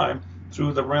at a time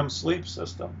through the REM sleep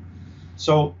system.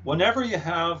 So whenever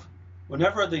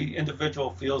the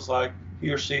individual feels like he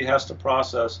or she has to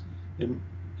process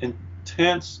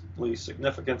intensely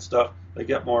significant stuff, they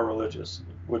get more religious,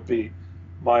 would be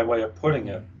my way of putting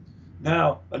it.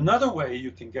 Now, another way you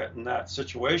can get in that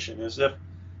situation is if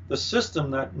the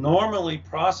system that normally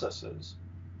processes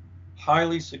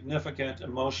highly significant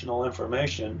emotional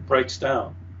information breaks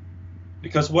down.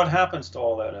 Because what happens to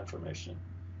all that information?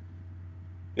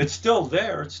 It's still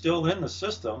there, it's still in the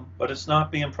system, but it's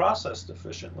not being processed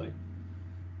efficiently.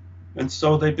 And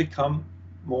so they become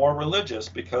more religious,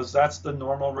 because that's the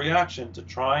normal reaction to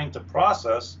trying to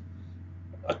process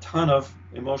a ton of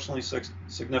emotionally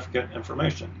significant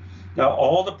information. Now,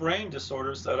 all the brain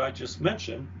disorders that I just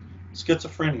mentioned,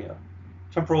 schizophrenia,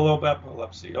 temporal lobe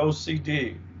epilepsy,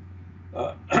 OCD,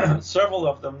 several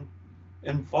of them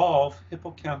involve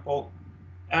hippocampal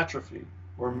atrophy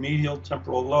or medial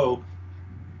temporal lobe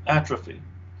atrophy.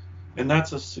 And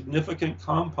that's a significant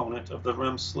component of the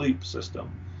REM sleep system.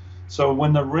 So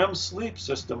when the REM sleep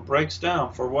system breaks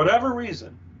down for whatever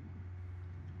reason,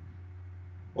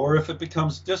 or if it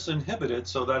becomes disinhibited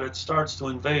so that it starts to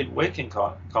invade waking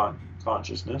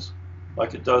consciousness,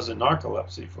 like it does in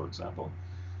narcolepsy, for example,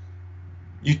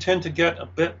 you tend to get a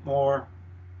bit more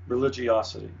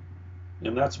religiosity.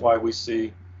 And that's why we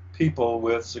see people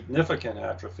with significant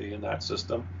atrophy in that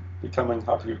system becoming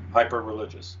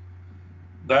hyper-religious.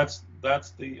 That's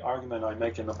the argument I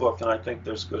make in the book, and I think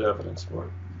there's good evidence for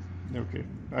it. Okay,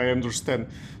 I understand.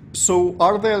 So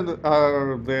are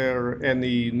there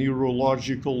any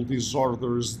neurological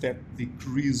disorders that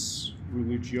decrease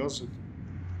religiosity?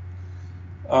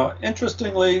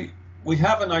 Interestingly, we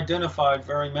haven't identified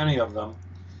very many of them.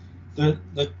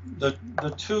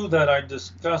 The two that I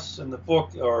discuss in the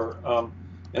book are,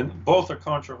 and both are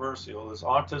controversial, is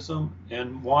autism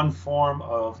and one form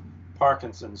of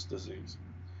Parkinson's disease.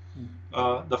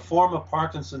 The form of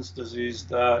Parkinson's disease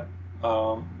that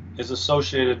is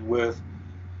associated with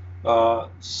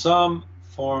some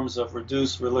forms of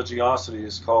reduced religiosity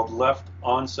is called left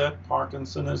onset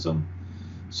Parkinsonism.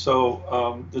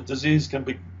 So the disease can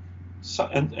be,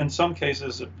 in some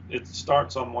cases, it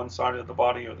starts on one side of the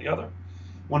body or the other.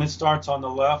 When it starts on the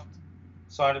left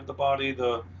side of the body,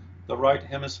 the right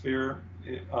hemisphere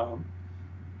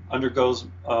undergoes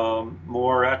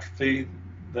more atrophy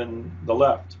than the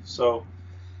left. So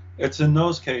it's in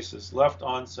those cases, left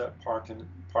onset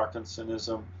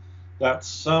Parkinsonism, that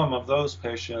some of those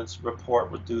patients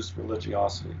report reduced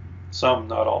religiosity. Some,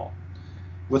 not all.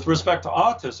 With respect to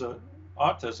autism,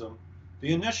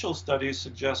 the initial studies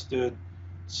suggested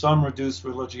some reduced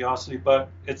religiosity, but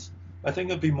I think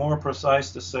it'd be more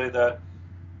precise to say that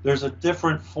there's a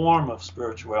different form of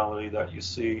spirituality that you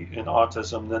see in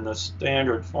autism than the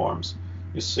standard forms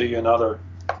you see in other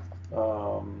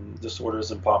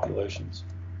disorders and populations.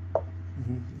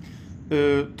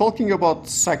 Talking about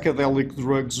psychedelic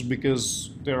drugs,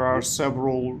 because there are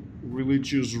several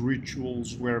religious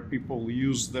rituals where people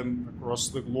use them across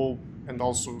the globe, and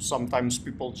also sometimes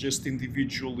people just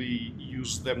individually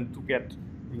use them to get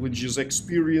religious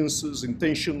experiences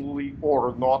intentionally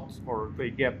or not, or they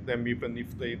get them even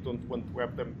if they don't want to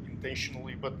have them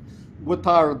intentionally. But what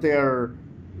are their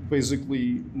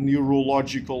basically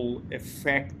neurological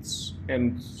effects,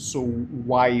 and so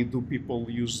why do people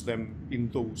use them in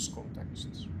those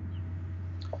contexts?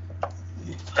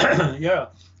 Yeah,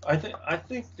 I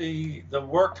think the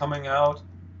work coming out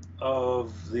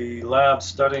of the lab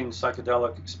studying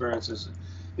psychedelic experiences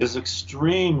is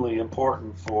extremely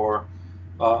important for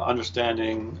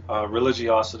understanding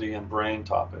religiosity and brain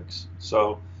topics.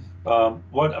 So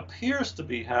what appears to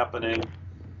be happening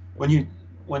when you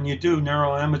do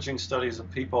neuroimaging studies of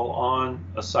people on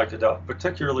a psychedelic,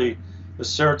 particularly the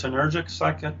serotonergic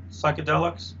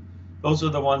psychedelics, those are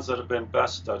the ones that have been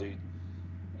best studied.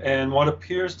 And what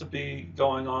appears to be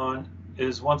going on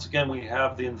is, once again, we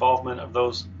have the involvement of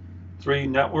those three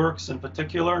networks in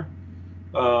particular,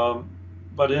 so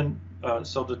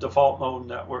the default mode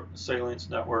network, salience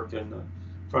network, and the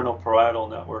frontal parietal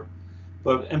network.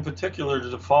 But in particular,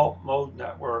 the default mode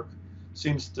network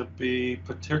seems to be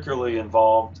particularly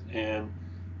involved in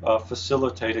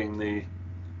facilitating the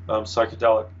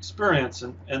psychedelic experience,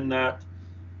 and that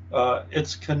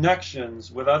its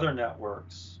connections with other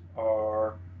networks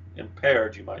are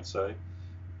impaired, you might say,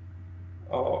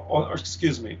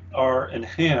 are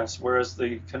enhanced, whereas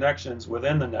the connections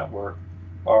within the network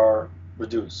are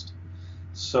reduced.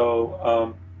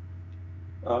 So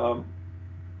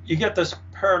you get this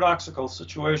paradoxical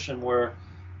situation where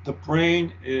the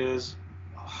brain is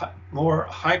more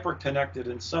hyper-connected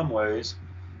in some ways,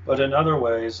 but in other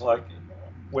ways, like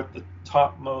with the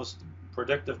topmost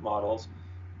predictive models,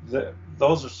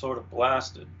 those are sort of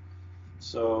blasted.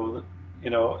 So,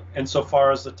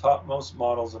 insofar as the topmost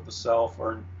models of the self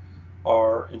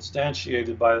are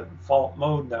instantiated by the default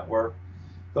mode network,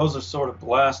 those are sort of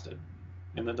blasted,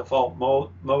 and the default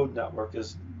mode network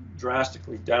is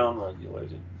drastically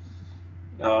downregulated.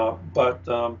 But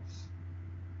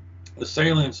the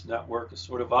salience network is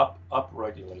sort of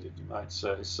upregulated, you might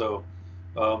say. So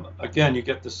again, you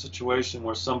get this situation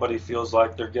where somebody feels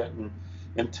like they're getting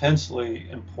intensely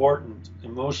important,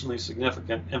 emotionally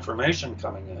significant information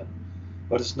coming in,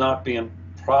 but it's not being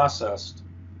processed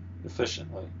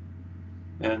efficiently,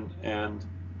 and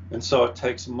so it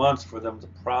takes months for them to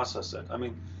process it. I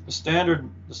mean, the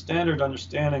standard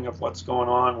understanding of what's going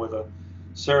on with a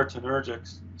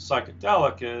serotonergic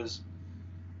psychedelic is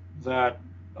that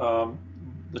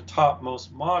the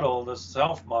topmost model, the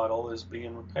self model, is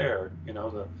being repaired.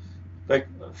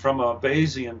 From a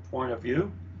Bayesian point of view,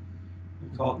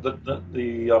 we call it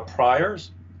the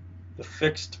priors, the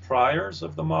fixed priors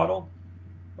of the model,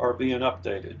 are being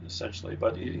updated essentially.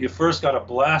 But you first got to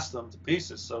blast them to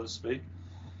pieces, so to speak.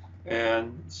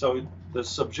 And so the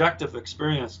subjective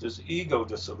experience is ego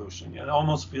dissolution. It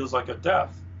almost feels like a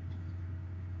death.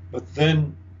 But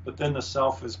then the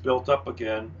self is built up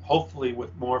again, hopefully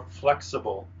with more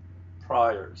flexible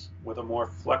priors, with a more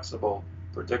flexible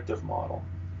predictive model.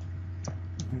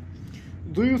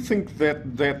 Do you think that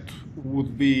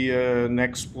would be an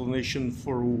explanation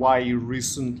for why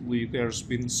recently there's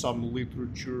been some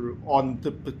literature on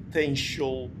the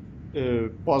potential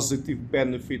positive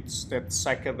benefits that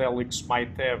psychedelics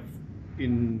might have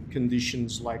in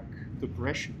conditions like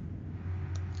depression?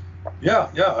 Yeah.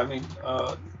 I mean,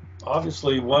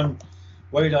 obviously, one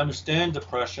way to understand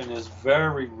depression is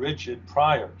very rigid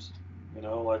priors.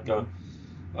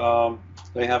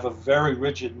 They have a very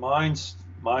rigid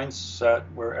mindset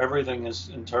where everything is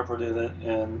interpreted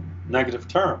in negative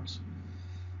terms.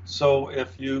 So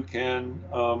if you can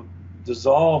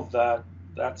dissolve that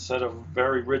set of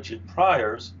very rigid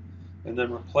priors and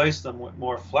then replace them with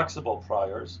more flexible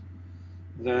priors,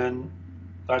 then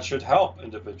that should help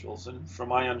individuals. And from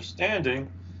my understanding,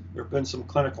 there have been some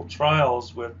clinical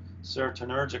trials with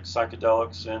serotonergic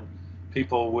psychedelics in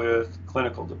people with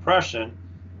clinical depression,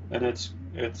 and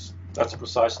that's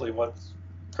precisely what's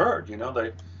occurred.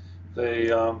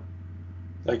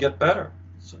 They get better.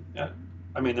 So,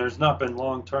 I mean, there's not been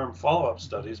long-term follow-up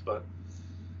studies, but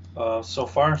so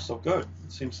far so good.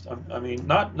 It seems. I mean,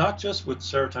 not just with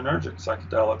serotonergic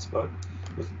psychedelics, but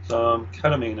with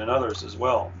ketamine and others as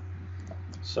well.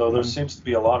 So there seems to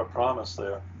be a lot of promise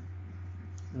there.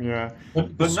 Yeah.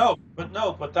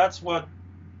 But that's what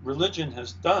religion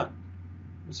has done.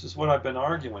 This is what I've been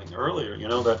arguing earlier.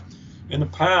 That in the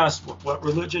past, what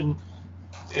religion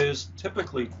is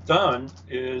typically done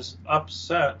is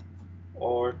upset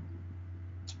or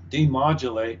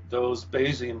demodulate those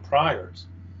Bayesian priors,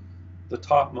 the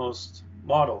topmost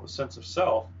model, the sense of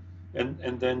self,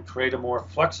 and then create a more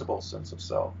flexible sense of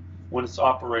self when it's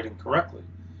operating correctly.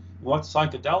 What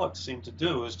psychedelics seem to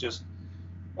do is just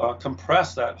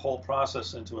compress that whole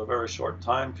process into a very short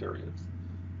time period.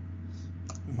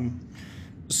 Mm-hmm.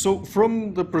 So,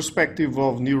 from the perspective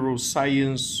of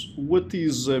neuroscience, what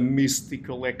is a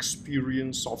mystical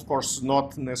experience? Of course,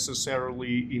 not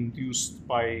necessarily induced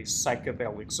by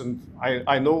psychedelics. And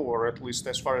I know, or at least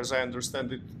as far as I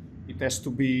understand it, it has to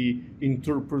be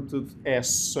interpreted as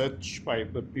such by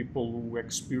the people who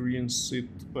experience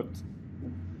it. But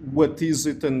what is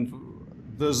it, and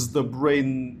does the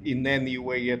brain in any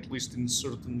way, at least in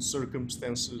certain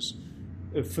circumstances,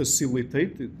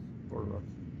 facilitate it or not?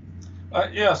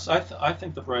 Yes, I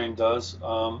think the brain does.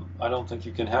 I don't think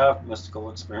you can have mystical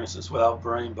experiences without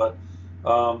brain, but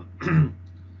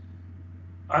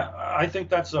I think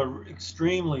that's an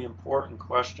extremely important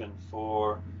question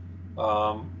for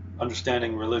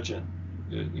understanding religion,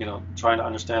 trying to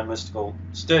understand mystical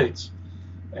states.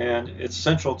 And it's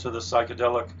central to the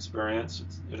psychedelic experience,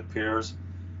 it appears.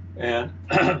 And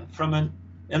from an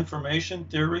information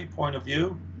theory point of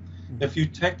view, if you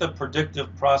take the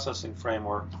predictive processing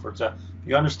framework, for example, if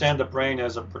you understand the brain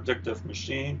as a predictive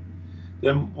machine,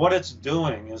 then what it's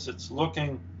doing is it's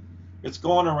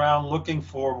going around looking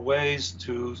for ways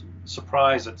to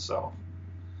surprise itself.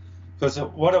 Because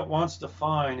what it wants to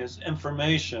find is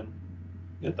information.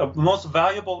 The most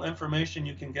valuable information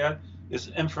you can get is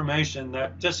information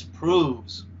that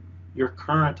disproves your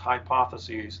current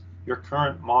hypotheses, your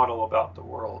current model about the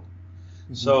world.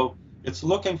 Mm-hmm. So It's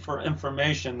looking for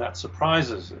information that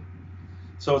surprises it.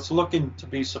 So it's looking to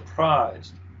be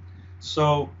surprised.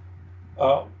 So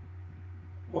uh,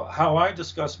 how I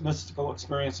discuss mystical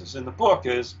experiences in the book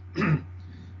is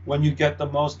when you get the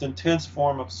most intense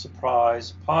form of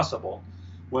surprise possible,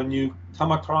 when you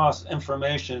come across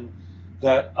information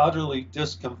that utterly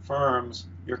disconfirms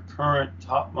your current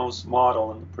topmost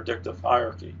model in the predictive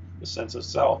hierarchy, the sense of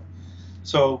self.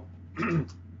 So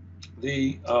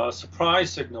the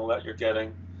surprise signal that you're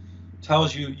getting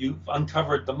tells you you've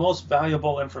uncovered the most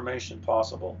valuable information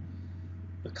possible,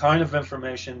 the kind of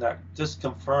information that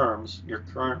disconfirms your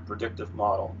current predictive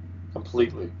model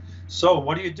completely. So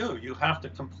what do? You have to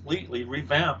completely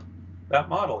revamp that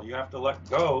model. You have to let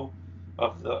go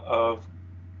of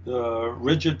the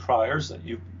rigid priors that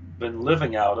you've been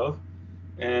living out of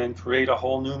and create a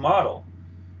whole new model.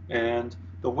 And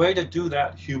the way to do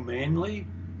that humanely,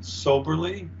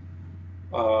 soberly,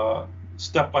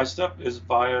 step by step is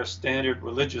via standard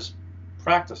religious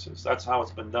practices. That's how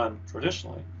it's been done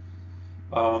traditionally.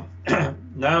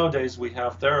 Nowadays, we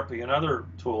have therapy and other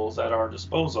tools at our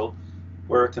disposal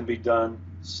where it can be done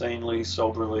sanely,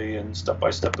 soberly, and step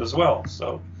by step as well.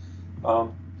 So,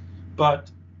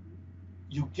 but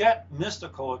you get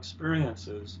mystical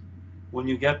experiences when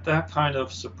you get that kind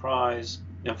of surprise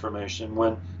information,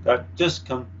 when that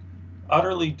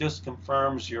utterly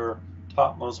disconfirms your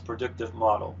topmost predictive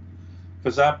model,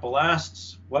 because that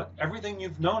blasts everything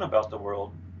you've known about the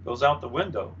world goes out the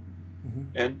window.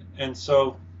 Mm-hmm. And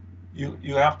so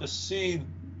you have to see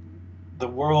the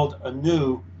world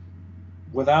anew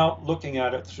without looking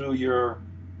at it through your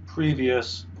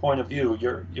previous point of view,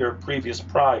 your previous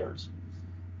priors.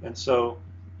 And so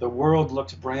the world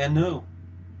looks brand new.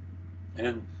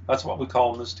 And that's what we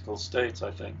call mystical states,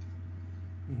 I think.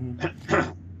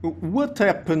 Mm-hmm. What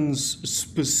happens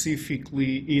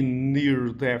specifically in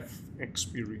near-death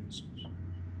experiences?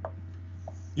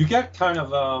 You get kind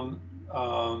of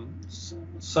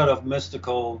set of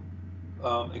mystical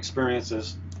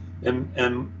experiences,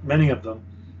 and many of them.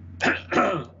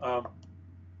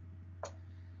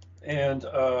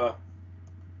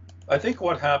 I think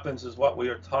what happens is what we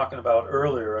were talking about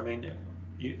earlier. I mean,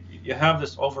 you have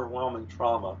this overwhelming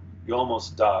trauma. You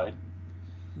almost died.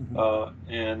 Mm-hmm.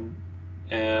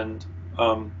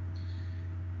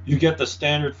 You get the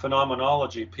standard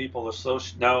phenomenology people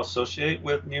now associate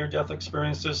with near-death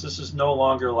experiences. This is no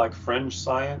longer like fringe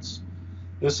science.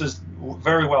 This is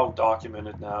very well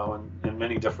documented now in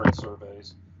many different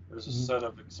surveys. There's a set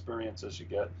of experiences you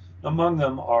get. Among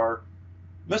them are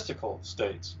mystical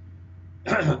states.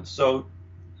 So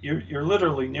you're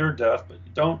literally near death, but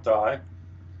you don't die.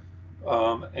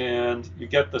 And you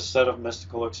get this set of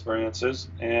mystical experiences,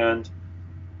 and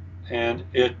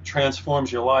it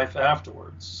transforms your life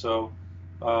afterwards. So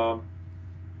from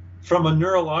a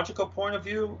neurological point of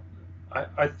view,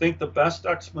 I think the best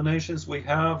explanations we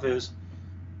have is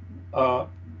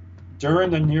during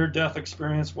the near-death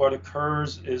experience, what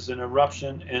occurs is an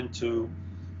eruption into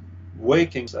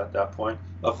waking at that point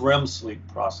of REM sleep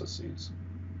processes.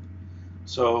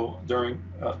 So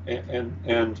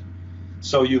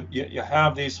so you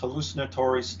have these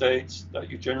hallucinatory states that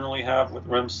you generally have with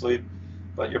REM sleep,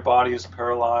 but your body is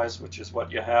paralyzed, which is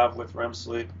what you have with REM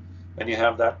sleep, and you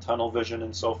have that tunnel vision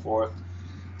and so forth.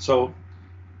 So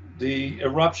the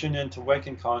eruption into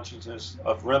waking consciousness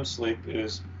of REM sleep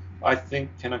I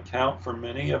think, can account for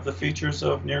many of the features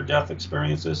of near-death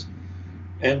experiences.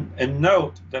 And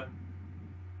note that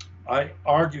I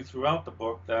argue throughout the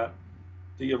book that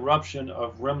the eruption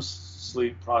of REM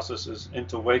sleep processes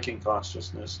into waking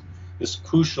consciousness is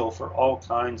crucial for all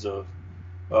kinds of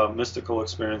mystical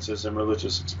experiences and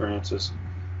religious experiences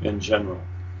in general.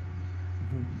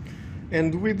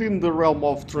 And within the realm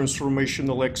of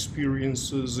transformational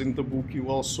experiences, in the book you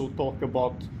also talk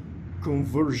about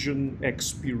conversion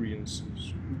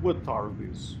experiences. What are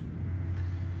these?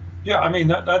 Yeah, I mean,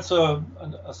 that's a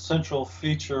central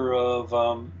feature of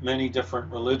many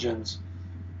different religions.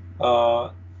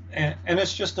 And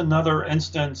it's just another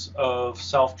instance of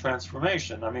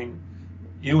self-transformation. I mean,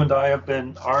 you and I have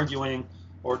been arguing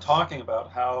or talking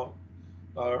about how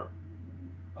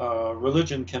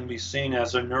religion can be seen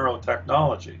as a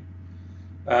neurotechnology,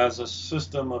 as a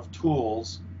system of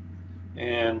tools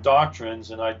and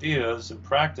doctrines and ideas and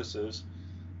practices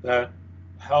that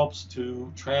helps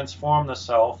to transform the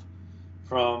self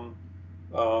from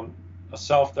a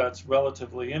self that's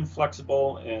relatively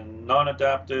inflexible and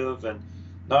non-adaptive and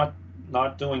not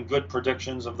doing good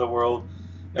predictions of the world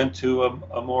into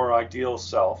a more ideal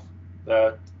self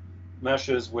that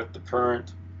meshes with the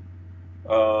current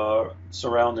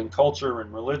surrounding culture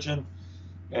and religion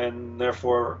and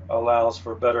therefore allows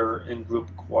for better in-group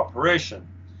cooperation.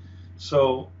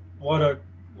 So what a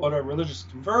religious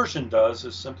conversion does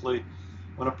is simply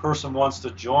when a person wants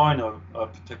to join a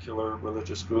particular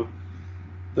religious group,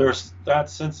 there's that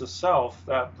sense of self,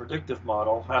 that predictive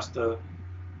model has to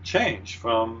change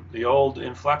from the old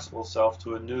inflexible self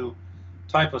to a new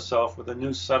type of self with a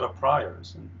new set of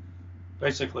priors. And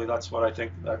basically that's what I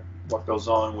think that what goes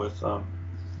on with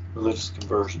religious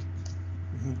conversion.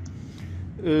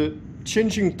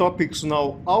 Changing topics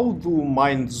now, how do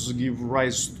minds give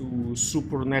rise to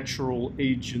supernatural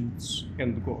agents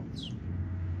and gods?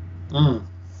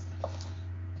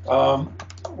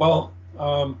 Well,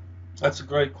 that's a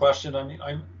great question. I mean,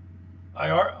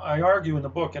 I argue in the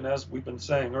book, and as we've been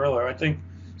saying earlier, I think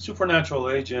supernatural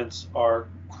agents are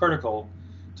critical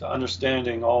to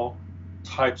understanding all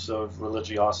types of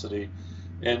religiosity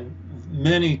and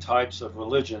many types of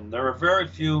religion. There are very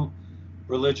few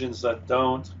religions that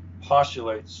don't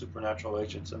postulate supernatural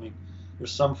agents. I mean,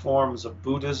 there's some forms of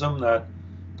Buddhism that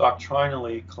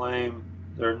doctrinally claim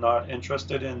they're not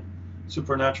interested in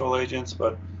supernatural agents,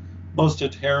 but most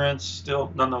adherents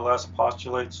still nonetheless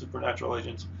postulate supernatural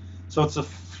agents. So it's a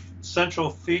central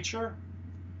feature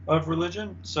of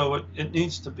religion, so it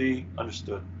needs to be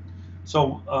understood.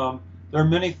 So there are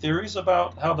many theories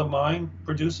about how the mind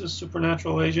produces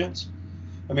supernatural agents.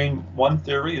 I mean, one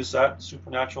theory is that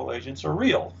supernatural agents are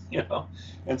real, you know,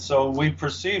 and so we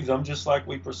perceive them just like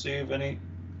we perceive any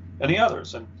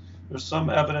others. And there's some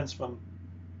evidence from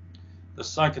the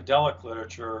psychedelic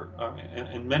literature.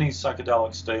 In many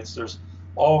psychedelic states, there's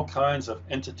all kinds of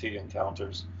entity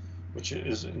encounters, which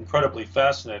is incredibly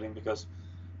fascinating because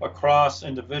across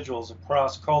individuals,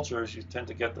 across cultures, you tend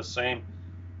to get the same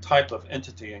type of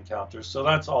entity encounters. So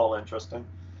that's all interesting.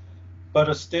 But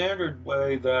a standard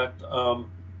way that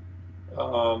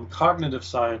cognitive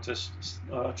scientists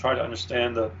try to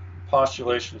understand the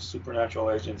postulation of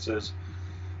supernatural agents is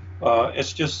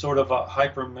it's just sort of a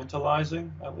hypermentalizing.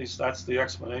 At least that's the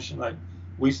explanation. Like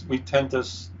we tend to,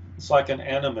 it's like an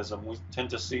animism. We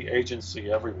tend to see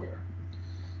agency everywhere,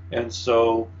 and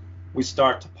so we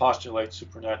start to postulate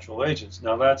supernatural agents.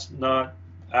 Now that's not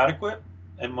adequate,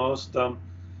 and most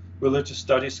religious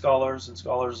studies scholars and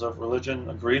scholars of religion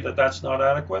agree that that's not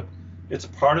adequate. It's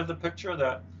part of the picture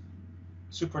that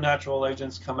supernatural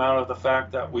agents come out of the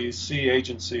fact that we see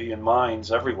agency in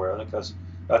minds everywhere because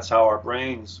that's how our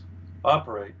brains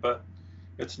operate. But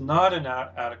it's not an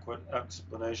adequate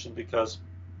explanation because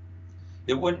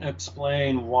it wouldn't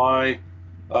explain why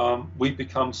we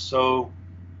become so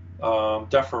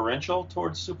deferential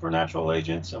towards supernatural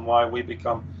agents and why we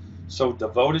become so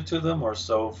devoted to them or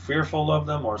so fearful of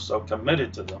them or so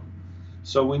committed to them.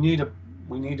 So we need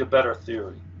a better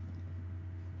theory,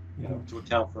 you know, to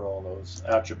account for all those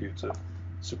attributes of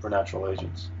supernatural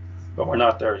agents. But we're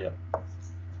not there yet.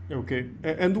 Okay.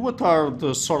 And what are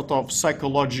the sort of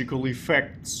psychological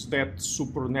effects that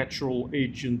supernatural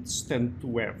agents tend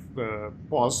to have, the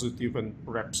positive and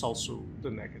perhaps also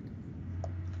the negative?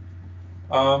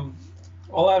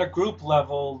 Well, at a group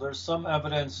level, there's some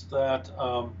evidence that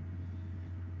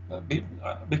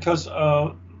because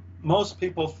most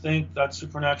people think that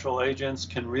supernatural agents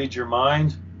can read your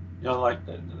mind, you know, like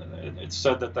it's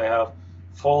said that they have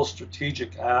full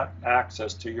strategic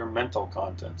access to your mental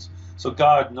contents. So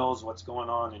God knows what's going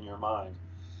on in your mind.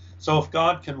 So if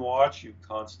God can watch you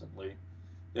constantly,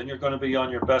 then you're going to be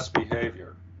on your best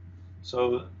behavior.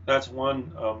 So that's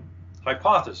one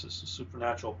hypothesis, a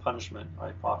supernatural punishment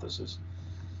hypothesis,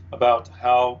 about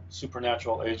how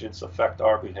supernatural agents affect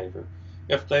our behavior.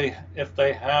 If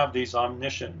they have these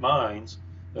omniscient minds,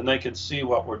 then they can see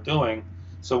what we're doing,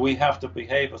 so we have to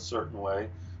behave a certain way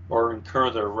or incur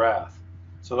their wrath.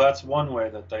 So that's one way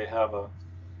that they have an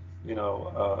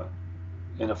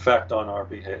effect on our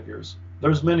behaviors.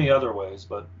 There's many other ways,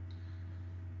 but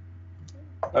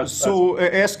that's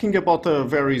asking about a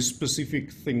very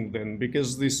specific thing then,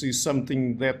 because this is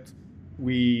something that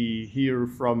we hear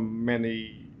from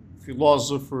many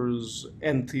philosophers,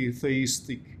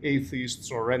 anti-theistic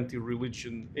atheists or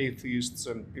anti-religion atheists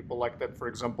and people like that. For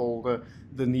example,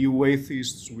 the new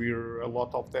atheists, we hear a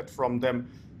lot of that from them,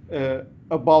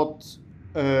 about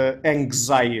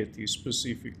anxiety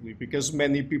specifically, because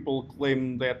many people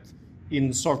claim that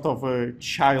in sort of a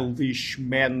childish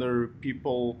manner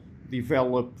people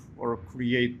develop or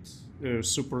create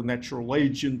supernatural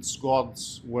agents,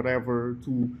 gods, whatever,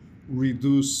 to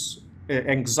reduce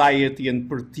anxiety and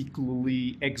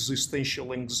particularly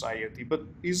existential anxiety. But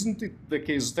isn't it the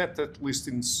case that, at least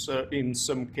in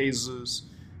some cases,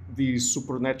 these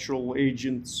supernatural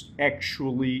agents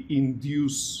actually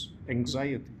induce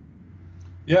anxiety?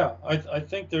 Yeah, I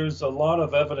think there's a lot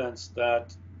of evidence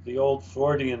that the old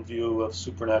Freudian view of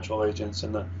supernatural agents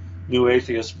and the new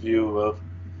atheist view of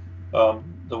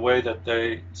the way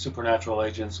that supernatural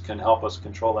agents can help us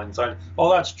control anxiety,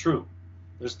 all that's true.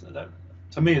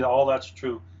 To me, all that's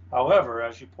true. However,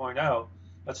 as you point out,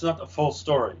 that's not the full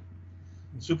story.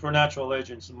 Supernatural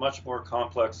agents are much more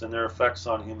complex and their effects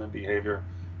on human behavior,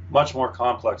 much more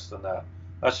complex than that.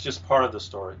 That's just part of the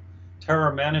story.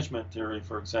 Terror management theory,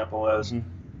 for example, has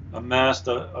amassed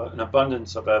an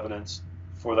abundance of evidence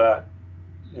for that.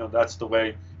 That's the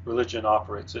way religion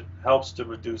operates. It helps to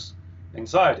reduce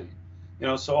anxiety.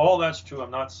 So all that's true.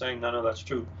 I'm not saying none of that's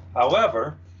true.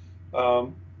 However,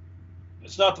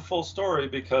 it's not the full story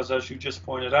because, as you just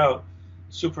pointed out,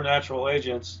 supernatural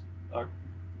agents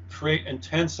create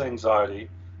intense anxiety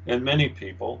in many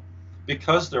people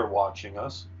because they're watching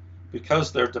us,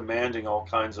 because they're demanding all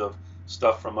kinds of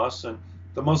stuff from us. And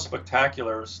the most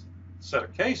spectacular set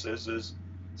of cases is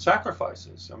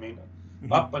sacrifices. I mean,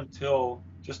 up until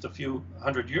just a few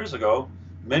hundred years ago,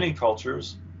 many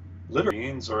cultures literally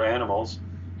beings or animals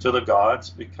to the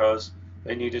gods because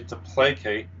they needed to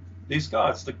placate these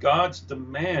gods. The gods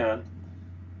demand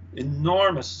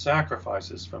enormous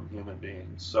sacrifices from human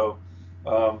beings. So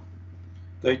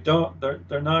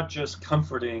they're not just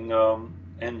comforting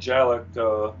angelic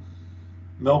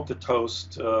milk to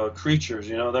toast creatures.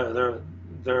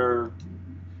 They're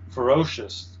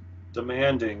ferocious,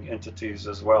 demanding entities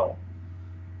as well.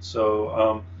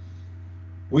 So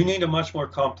we need a much more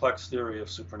complex theory of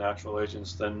supernatural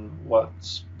agents than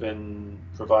what's been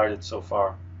provided so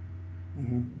far.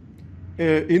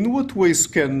 In what ways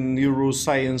can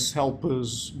neuroscience help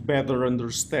us better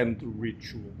understand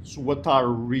rituals? What are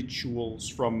rituals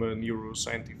from a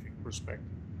neuroscientific perspective?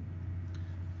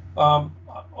 Well,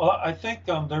 I think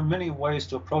there are many ways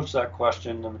to approach that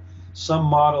question. And some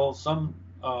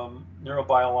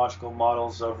neurobiological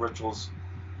models of rituals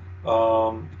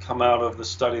come out of the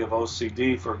study of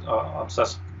OCD, for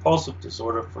obsessive compulsive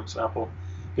disorder, for example,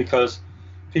 because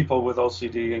people with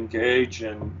OCD engage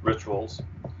in rituals.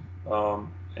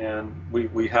 And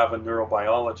we have a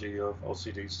neurobiology of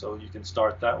OCD, so you can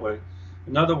start that way.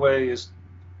 Another way is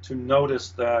to notice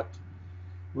that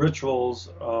rituals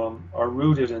are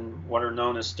rooted in what are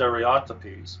known as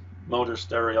stereotypies, motor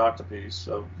stereotypies.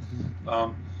 So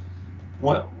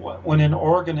when an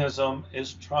organism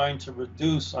is trying to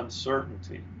reduce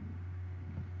uncertainty,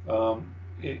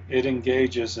 it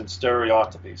engages in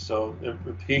stereotypies. So it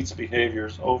repeats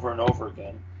behaviors over and over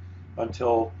again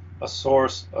until a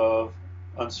source of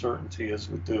uncertainty is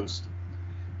reduced.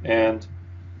 And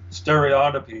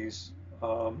stereotypies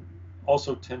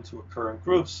also tend to occur in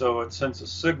groups, so it sends a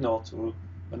signal to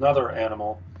another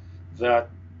animal that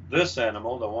this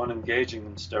animal, the one engaging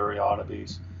in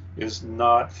stereotypies, is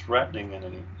not threatening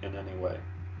in any way.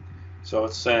 So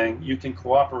it's saying, you can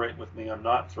cooperate with me, I'm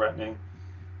not threatening,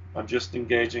 I'm just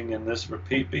engaging in this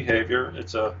repeat behavior.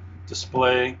 It's a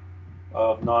display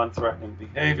of non-threatening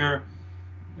behavior,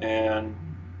 and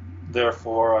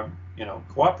therefore,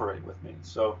 cooperate with me.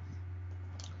 So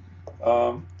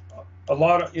a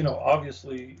lot of,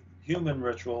 obviously human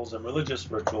rituals and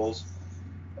religious rituals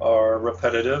are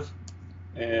repetitive,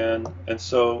 and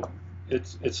so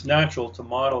it's natural to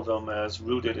model them as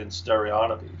rooted in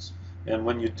stereotypies. And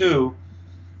when you do,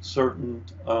 certain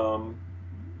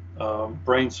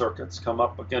brain circuits come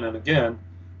up again and again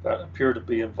that appear to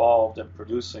be involved in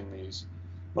producing these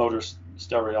motor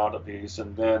stereotypies,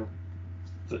 and then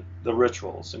the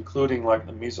rituals, including like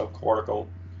the mesocortical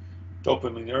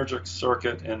dopaminergic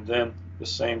circuit, and then the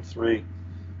same three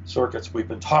circuits we've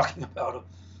been talking about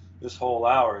this whole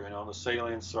hour, the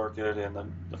salient circuit and the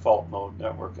default mode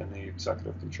network and the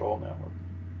executive control network.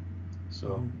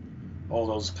 So all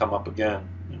those come up again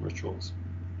in rituals.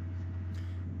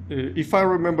 If I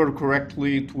remember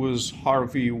correctly, it was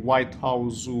Harvey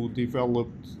Whitehouse who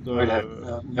developed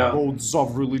the modes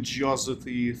of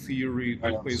religiosity theory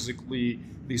to basically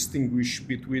distinguish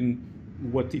between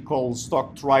what he calls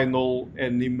doctrinal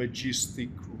and imagistic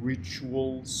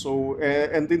rituals. So,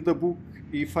 and in the book,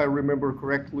 if I remember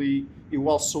correctly, you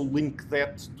also link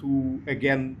that to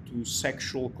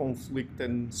sexual conflict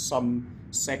and some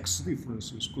sex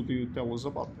differences. Could you tell us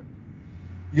about that?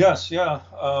 Yes, yeah.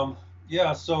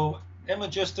 So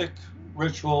imagistic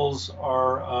rituals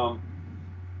are,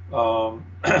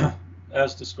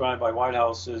 as described by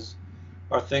Whitehouse,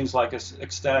 are things like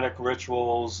ecstatic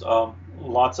rituals,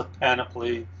 lots of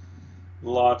panoply,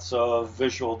 lots of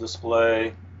visual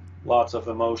display, lots of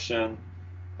emotion,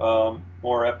 handled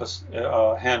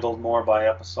more by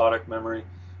episodic memory,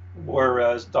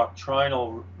 whereas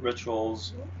doctrinal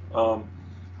rituals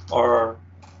are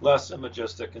less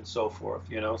imagistic, and so forth.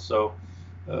 So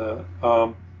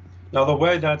now the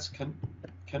way that's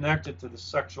connected to the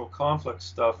sexual conflict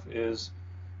stuff is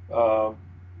uh,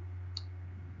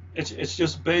 it's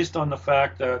just based on the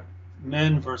fact that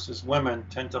men versus women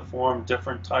tend to form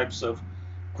different types of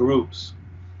groups.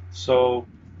 So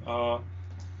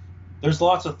there's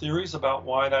lots of theories about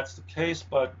why that's the case,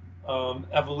 but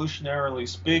evolutionarily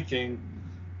speaking,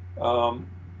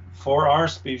 for our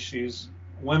species,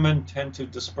 women tend to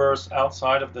disperse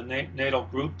outside of the natal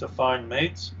group to find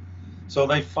mates. So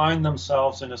they find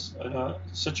themselves in a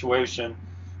situation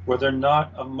where they're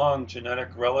not among genetic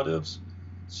relatives.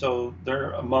 So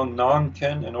they're among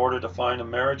non-kin in order to find a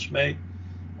marriage mate.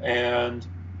 And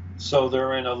so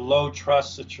they're in a low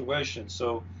trust situation.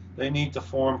 So they need to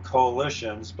form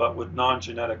coalitions, but with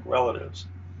non-genetic relatives.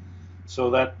 So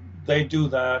that they do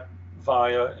that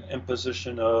via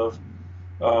imposition of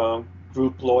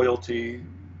group loyalty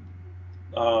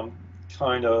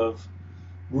kind of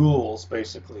rules,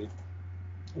 basically.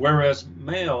 Whereas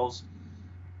males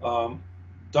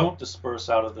don't disperse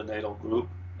out of the natal group,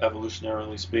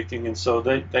 evolutionarily speaking, and so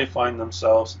they find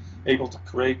themselves able to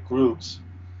create groups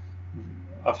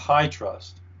of high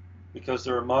trust because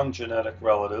they're among genetic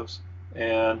relatives,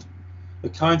 and the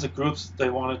kinds of groups they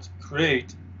wanted to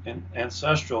create in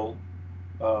ancestral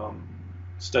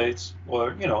states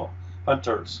were,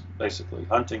 hunters, basically,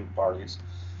 hunting parties.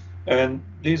 And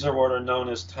these are what are known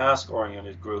as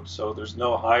task-oriented groups, so there's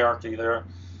no hierarchy there.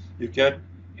 You get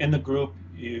in the group,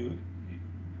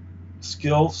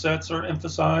 skill sets are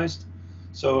emphasized.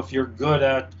 So if you're good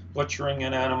at butchering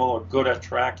an animal or good at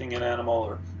tracking an animal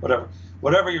or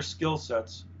whatever your skill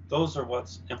sets, those are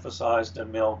what's emphasized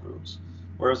in male groups.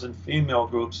 Whereas in female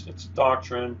groups, it's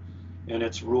doctrine and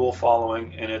it's rule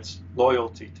following and it's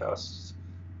loyalty tests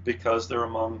because they're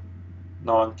among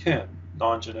non-kin,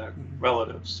 non-genetic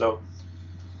relatives.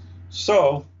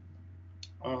 So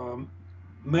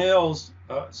males,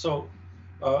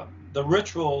 the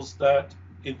rituals that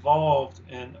evolved,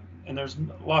 and there's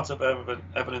lots of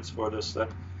evidence for this, that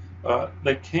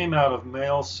they came out of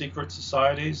male secret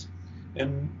societies.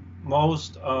 And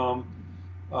most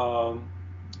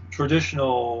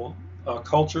traditional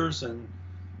cultures and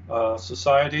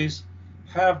societies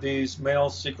have these male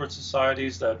secret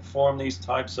societies that form these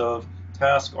types of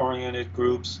task-oriented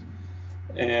groups,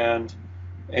 and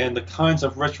the kinds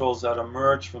of rituals that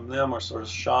emerge from them are sort of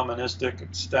shamanistic,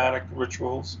 ecstatic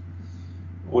rituals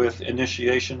with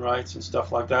initiation rites and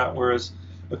stuff like that, whereas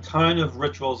the kind of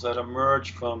rituals that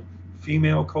emerge from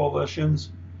female coalitions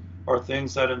are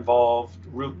things that involve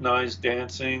routinized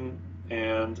dancing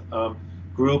and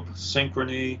group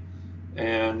synchrony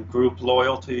and group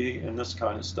loyalty and this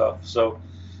kind of stuff. So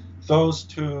those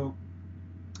two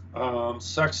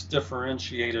sex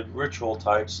differentiated ritual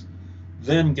types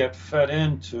then get fed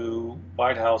into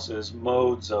White House's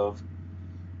modes of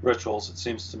rituals, it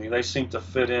seems to me. They seem to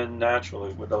fit in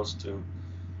naturally with those two,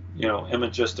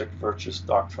 imagistic versus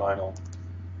doctrinal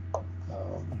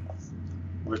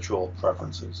ritual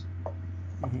preferences.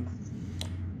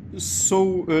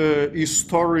 So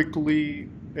historically,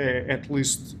 at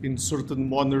least in certain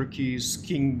monarchies,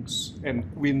 kings and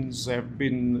queens have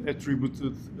been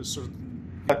attributed a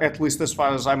certain, at least as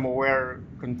far as I'm aware,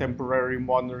 contemporary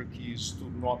monarchies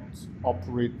do not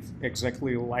operate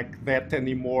exactly like that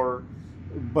anymore.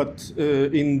 But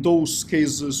in those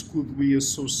cases, could we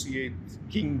associate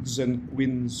kings and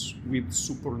queens with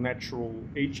supernatural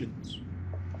agents?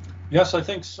 Yes, I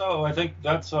think so. I think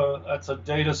that's a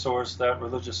data source that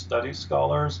religious studies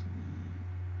scholars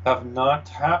have not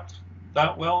tapped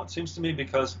that well, it seems to me,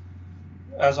 because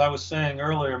as I was saying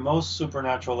earlier, most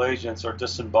supernatural agents are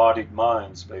disembodied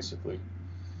minds, basically.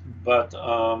 But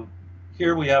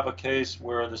here we have a case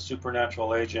where the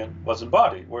supernatural agent was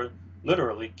embodied, where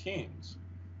literally kings,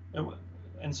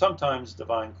 and sometimes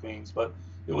divine queens, but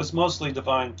it was mostly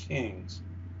divine kings.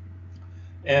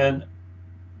 And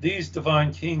these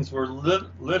divine kings were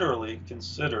literally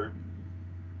considered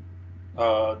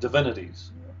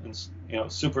divinities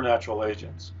and supernatural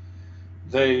agents.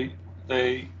 They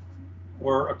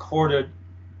were accorded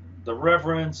the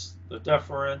reverence, the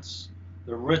deference,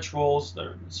 the rituals.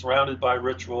 They're surrounded by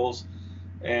rituals,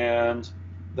 and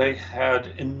they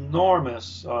had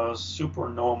enormous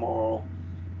supernormal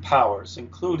powers,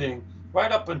 including,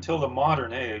 right up until the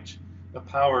modern age, the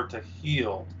power to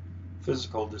heal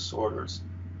physical disorders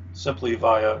simply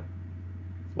via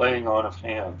laying on of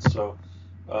hands. So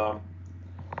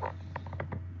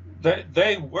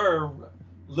they were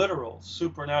literal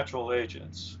supernatural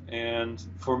agents, and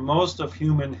for most of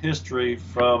human history,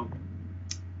 from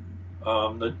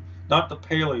not the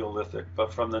Paleolithic,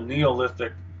 but from the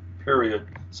Neolithic period,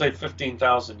 say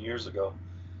 15,000 years ago,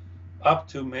 up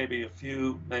to maybe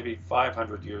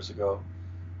 500 years ago,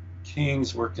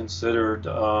 kings were considered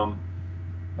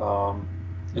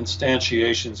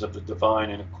instantiations of the divine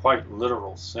in a quite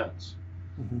literal sense,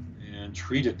 and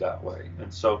treated that way.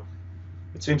 And so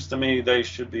it seems to me they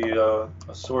should be a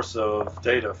source of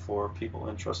data for people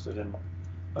interested in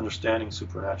understanding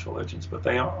supernatural agents, but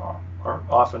they are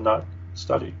often not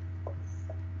studied.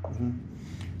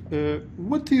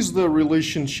 What is the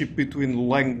relationship between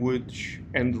language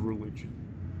and religion?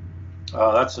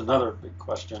 That's another big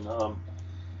question.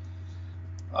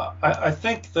 I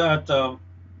think that,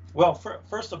 well,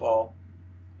 first of all,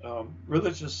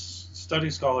 religious study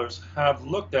scholars have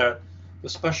looked at the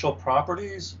special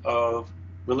properties of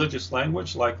religious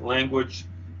language, like language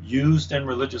used in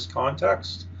religious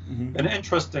context. And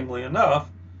interestingly enough,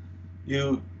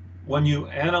 when you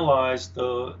analyze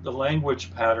the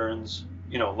language patterns,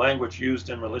 language used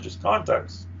in religious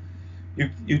contexts,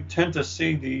 you tend to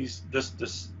see this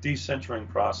decentering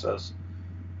process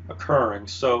occurring.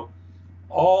 So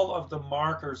all of the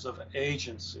markers of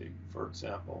agency, for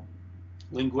example,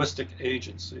 linguistic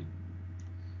agency,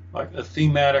 like a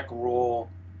thematic role,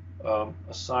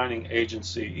 assigning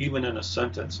agency, even in a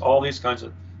sentence, all these kinds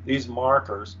of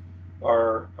markers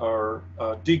are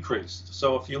decreased.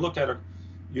 So if you look at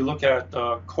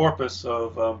a corpus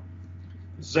of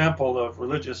example of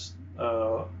religious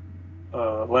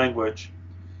language,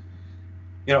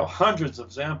 hundreds of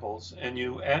examples, and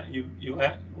you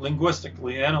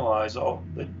linguistically analyze all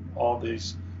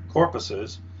these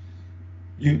corpuses,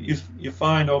 you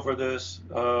find over this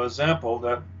example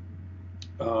that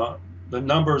the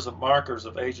numbers of markers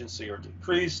of agency are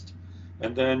decreased,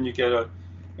 and then you get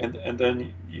and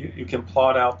then you can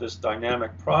plot out this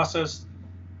dynamic process,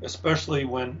 especially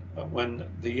when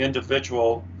the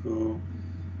individual who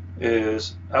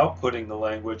is outputting the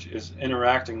language is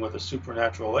interacting with a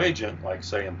supernatural agent, like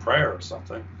say in prayer or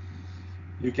something.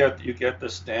 You get the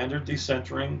standard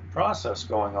decentering process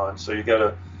going on. So you get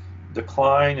a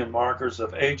decline in markers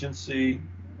of agency,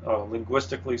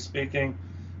 linguistically speaking,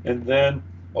 and then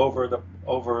over the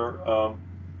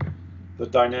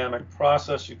dynamic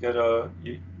process,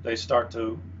 they start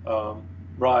to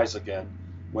rise again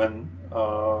when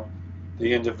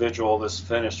the individual is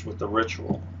finished with the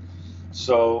ritual.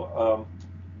 So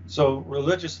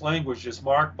religious language is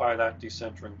marked by that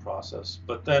decentering process.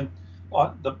 But then,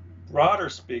 the broader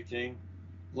speaking,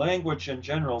 language in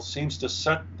general seems to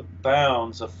set the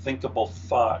bounds of thinkable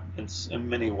thought in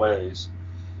many ways,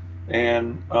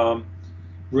 and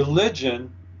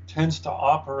religion tends to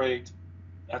operate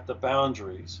at the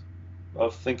boundaries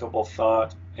of thinkable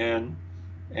thought, and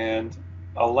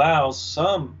allows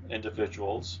some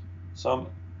individuals, some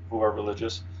who are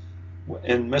religious,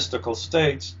 in mystical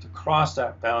states, to cross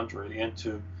that boundary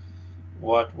into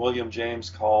what William James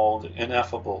called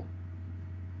ineffable,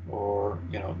 or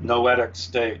noetic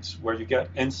states, where you get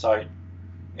insight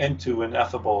into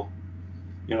ineffable,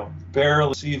 barely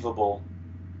perceivable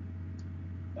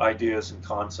ideas and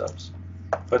concepts.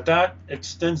 But that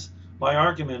extends, my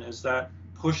argument is that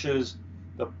pushes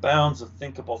the bounds of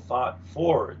thinkable thought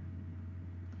forward.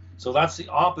 So that's the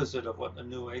opposite of what the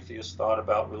new atheists thought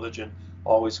about religion,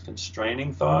 always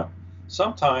constraining thought.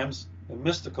 Sometimes in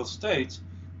mystical states,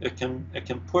 it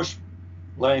can push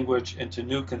language into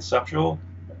new conceptual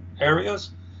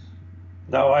areas.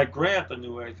 Now, I grant the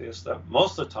new atheists that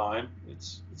most of the time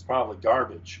it's probably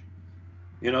garbage,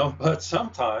 but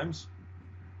sometimes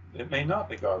it may not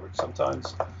be garbage.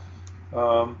 Sometimes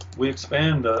we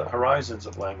expand the horizons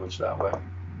of language that way.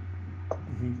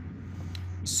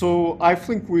 So I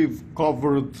think we've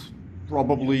covered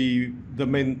probably the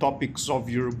main topics of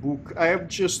your book. I have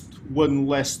just one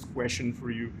last question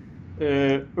for you.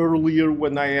 Earlier,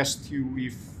 when I asked you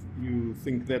if you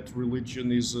think that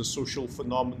religion is a social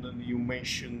phenomenon, you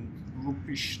mentioned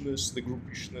groupishness, the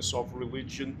groupishness of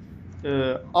religion.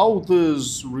 How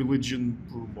does religion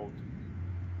promote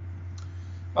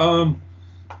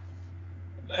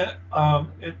it?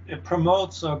 It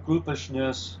promotes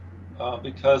groupishness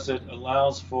because it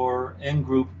allows for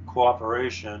in-group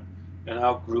cooperation and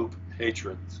out-group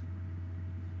hatred.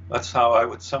 That's how I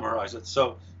would summarize it.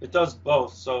 So it does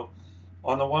both. So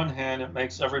on the one hand, it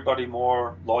makes everybody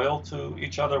more loyal to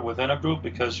each other within a group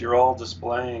because you're all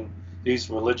displaying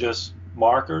these religious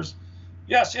markers.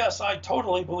 Yes, I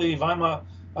totally believe. I'm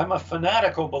a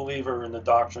fanatical believer in the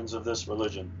doctrines of this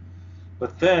religion.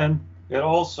 But then it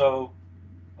also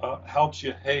helps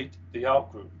you hate the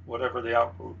outgroup, whatever the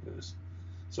outgroup is.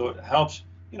 So it helps,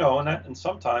 and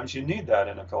sometimes you need that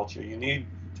in a culture. You need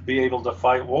to be able to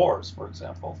fight wars, for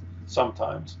example.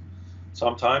 Sometimes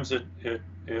it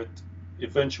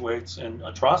eventuates in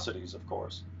atrocities, of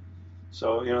course.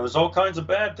 So, there's all kinds of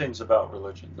bad things about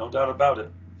religion, no doubt about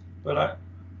it. But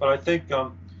I think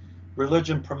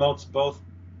religion promotes both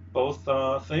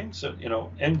things,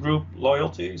 in-group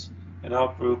loyalties and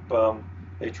out-group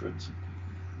hatreds.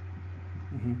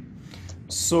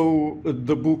 So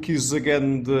the book is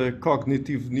again the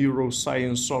cognitive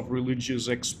neuroscience of religious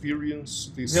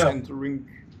experience, Yeah, decentering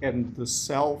and the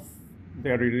self.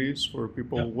 There it is for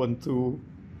people yeah. who want to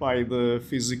buy the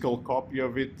physical copy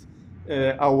of it.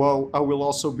 I will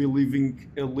also be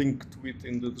leaving a link to it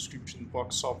in the description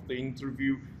box of the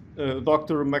interview.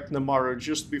 Dr. McNamara,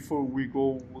 just before we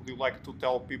go, would you like to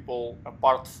tell people,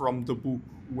 apart from the book,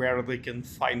 where they can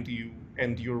find you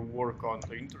and your work on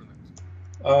the internet?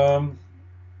 Um,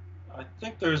 I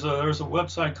think there's a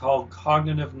website called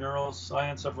Cognitive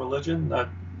Neuroscience of Religion that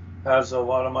has a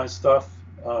lot of my stuff.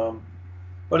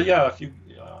 But yeah, if you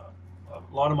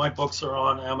a lot of my books are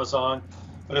on Amazon,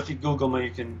 but if you Google me,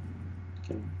 you can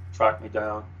track me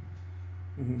down.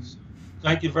 Mhm.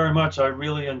 Thank you very much. I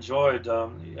really enjoyed.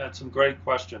 You had some great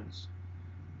questions.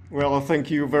 Well,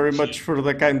 thank you very much for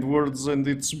the kind words, and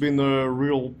it's been a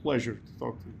real pleasure to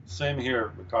talk to you. Same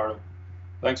here, Ricardo.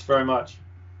 Thanks very much.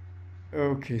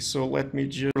 Okay, so let me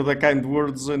just for the kind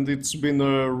words, and it's been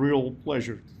a real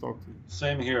pleasure to talk to you.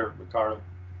 Same here, Ricardo.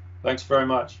 Thanks very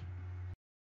much.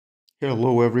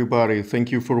 Hello, everybody.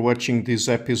 Thank you for watching this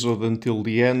episode until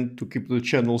the end. To keep the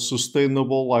channel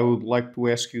sustainable, I would like to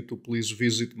ask you to please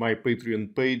visit my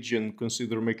Patreon page and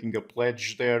consider making a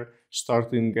pledge there,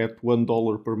 starting at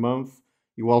 $1 per month.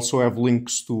 You also have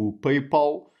links to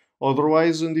PayPal.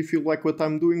 Otherwise, and if you like what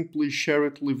I'm doing, please share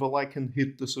it, leave a like, and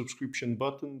hit the subscription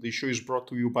button. This show is brought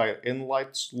to you by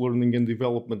Enlights, learning and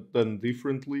development done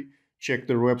differently. Check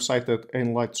their website at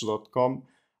enlights.com.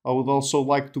 I would also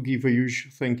like to give a huge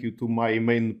thank you to my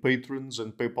main patrons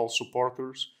and PayPal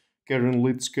supporters, Karen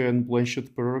Litska and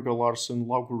Blanchett Perga, Larsen,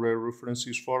 Lau Guerrero,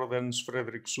 Francis Ford, Dennis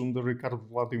Frederick Sunder, Ricardo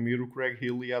Vladimiro, Craig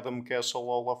Healy, Adam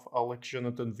Castle, Olaf, Alex,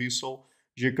 Jonathan Wiesel,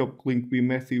 Jacob Klinkby,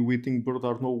 Matthew Whiting, Bert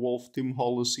Arno Wolf, Tim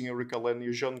Hollis, Eric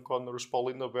Alenia, John Connors,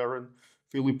 Paulina Barron,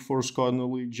 Philip Force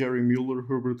Connolly, Jerry Mueller,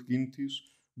 Herbert Gintis,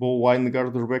 Bo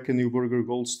Weingard, Rebecca Newberger,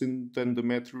 Goldstein, Dan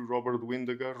Demetri, Robert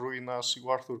Windegar, Rui Inácio,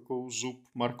 Arthur Coe, Zup,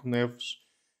 Marco Neves,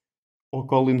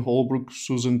 Colin Holbrook,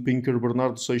 Susan Pinker,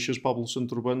 Bernardo Seixas, Pablo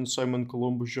Santurbano, Simon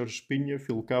Colombo, Jorge Pinha,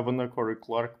 Phil Kavanagh, Corey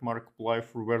Clark, Mark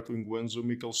Blythe, Roberto Inguenzo,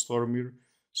 Michael Stormir,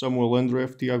 Samuel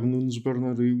Andreff, Tiago Nunes,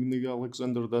 Bernard Ugnig,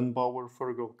 Alexander Dunbauer,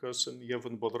 Fergal Cusson,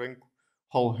 Evan Bodrenko,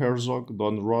 Hal Herzog,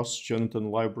 Don Ross,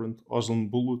 Jonathan Librant, Oslan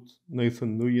Bullitt,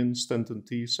 Nathan Nguyen, Stanton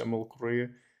T, Samuel Correa,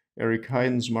 Eric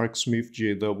Hines, Mark Smith,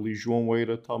 J.W., João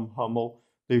Weira, Tom Hummel,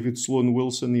 David Sloan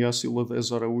Wilson, Yassila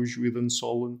Dez Araújo, Eden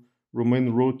Solon, Romain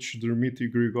Roach, Dmitry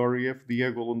Grigoriev,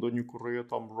 Diego Londonio Correa,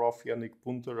 Tom Roth, Yannick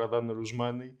Punter, Adana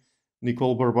Rusmani,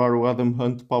 Nicole Barbaro, Adam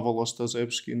Hunt, Pavel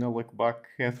Ostaszewski, Alec Bach,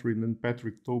 Catherine and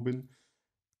Patrick Tobin,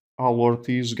 Al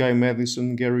Ortiz, Guy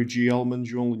Madison, Gary G. Elman,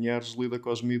 João Linhares, Lida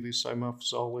Cosmidis, Saima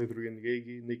Afzal, Adrian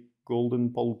Yegi, Nick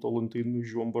Golden, Paulo Tolentino,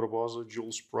 João Barbosa,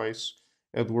 Jules Price,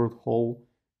 Edward Hall,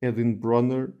 Edin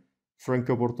Bronner,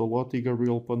 Franca Bortolotti,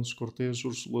 Gabriel Ponce Cortez,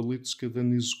 Ursula Litska,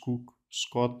 Denise Cook,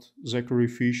 Scott, Zachary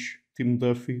Fish, Tim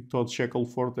Duffy, Todd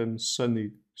Shackelford, and Sonny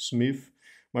Smith.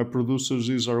 My producers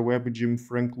is our web, Jim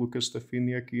Frank, Lucas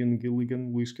Stafiniak, Ian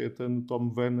Gilligan, Luís Caetano,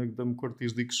 Tom Vanek, Dam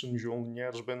Curtis Dixon, João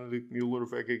Linhares, Benedict Mueller,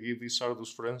 Vega Guidi,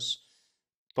 Sardus France,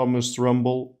 Thomas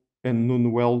Trumbull, and Nuno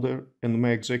Welder, and my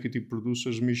executive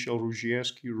producers Michel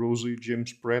Rugieski, Rosie,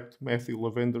 James Pratt, Matthew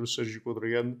Lavender, Sergio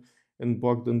Adriano, and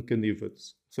Bogdan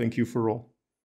Kanivat. Thank you for all.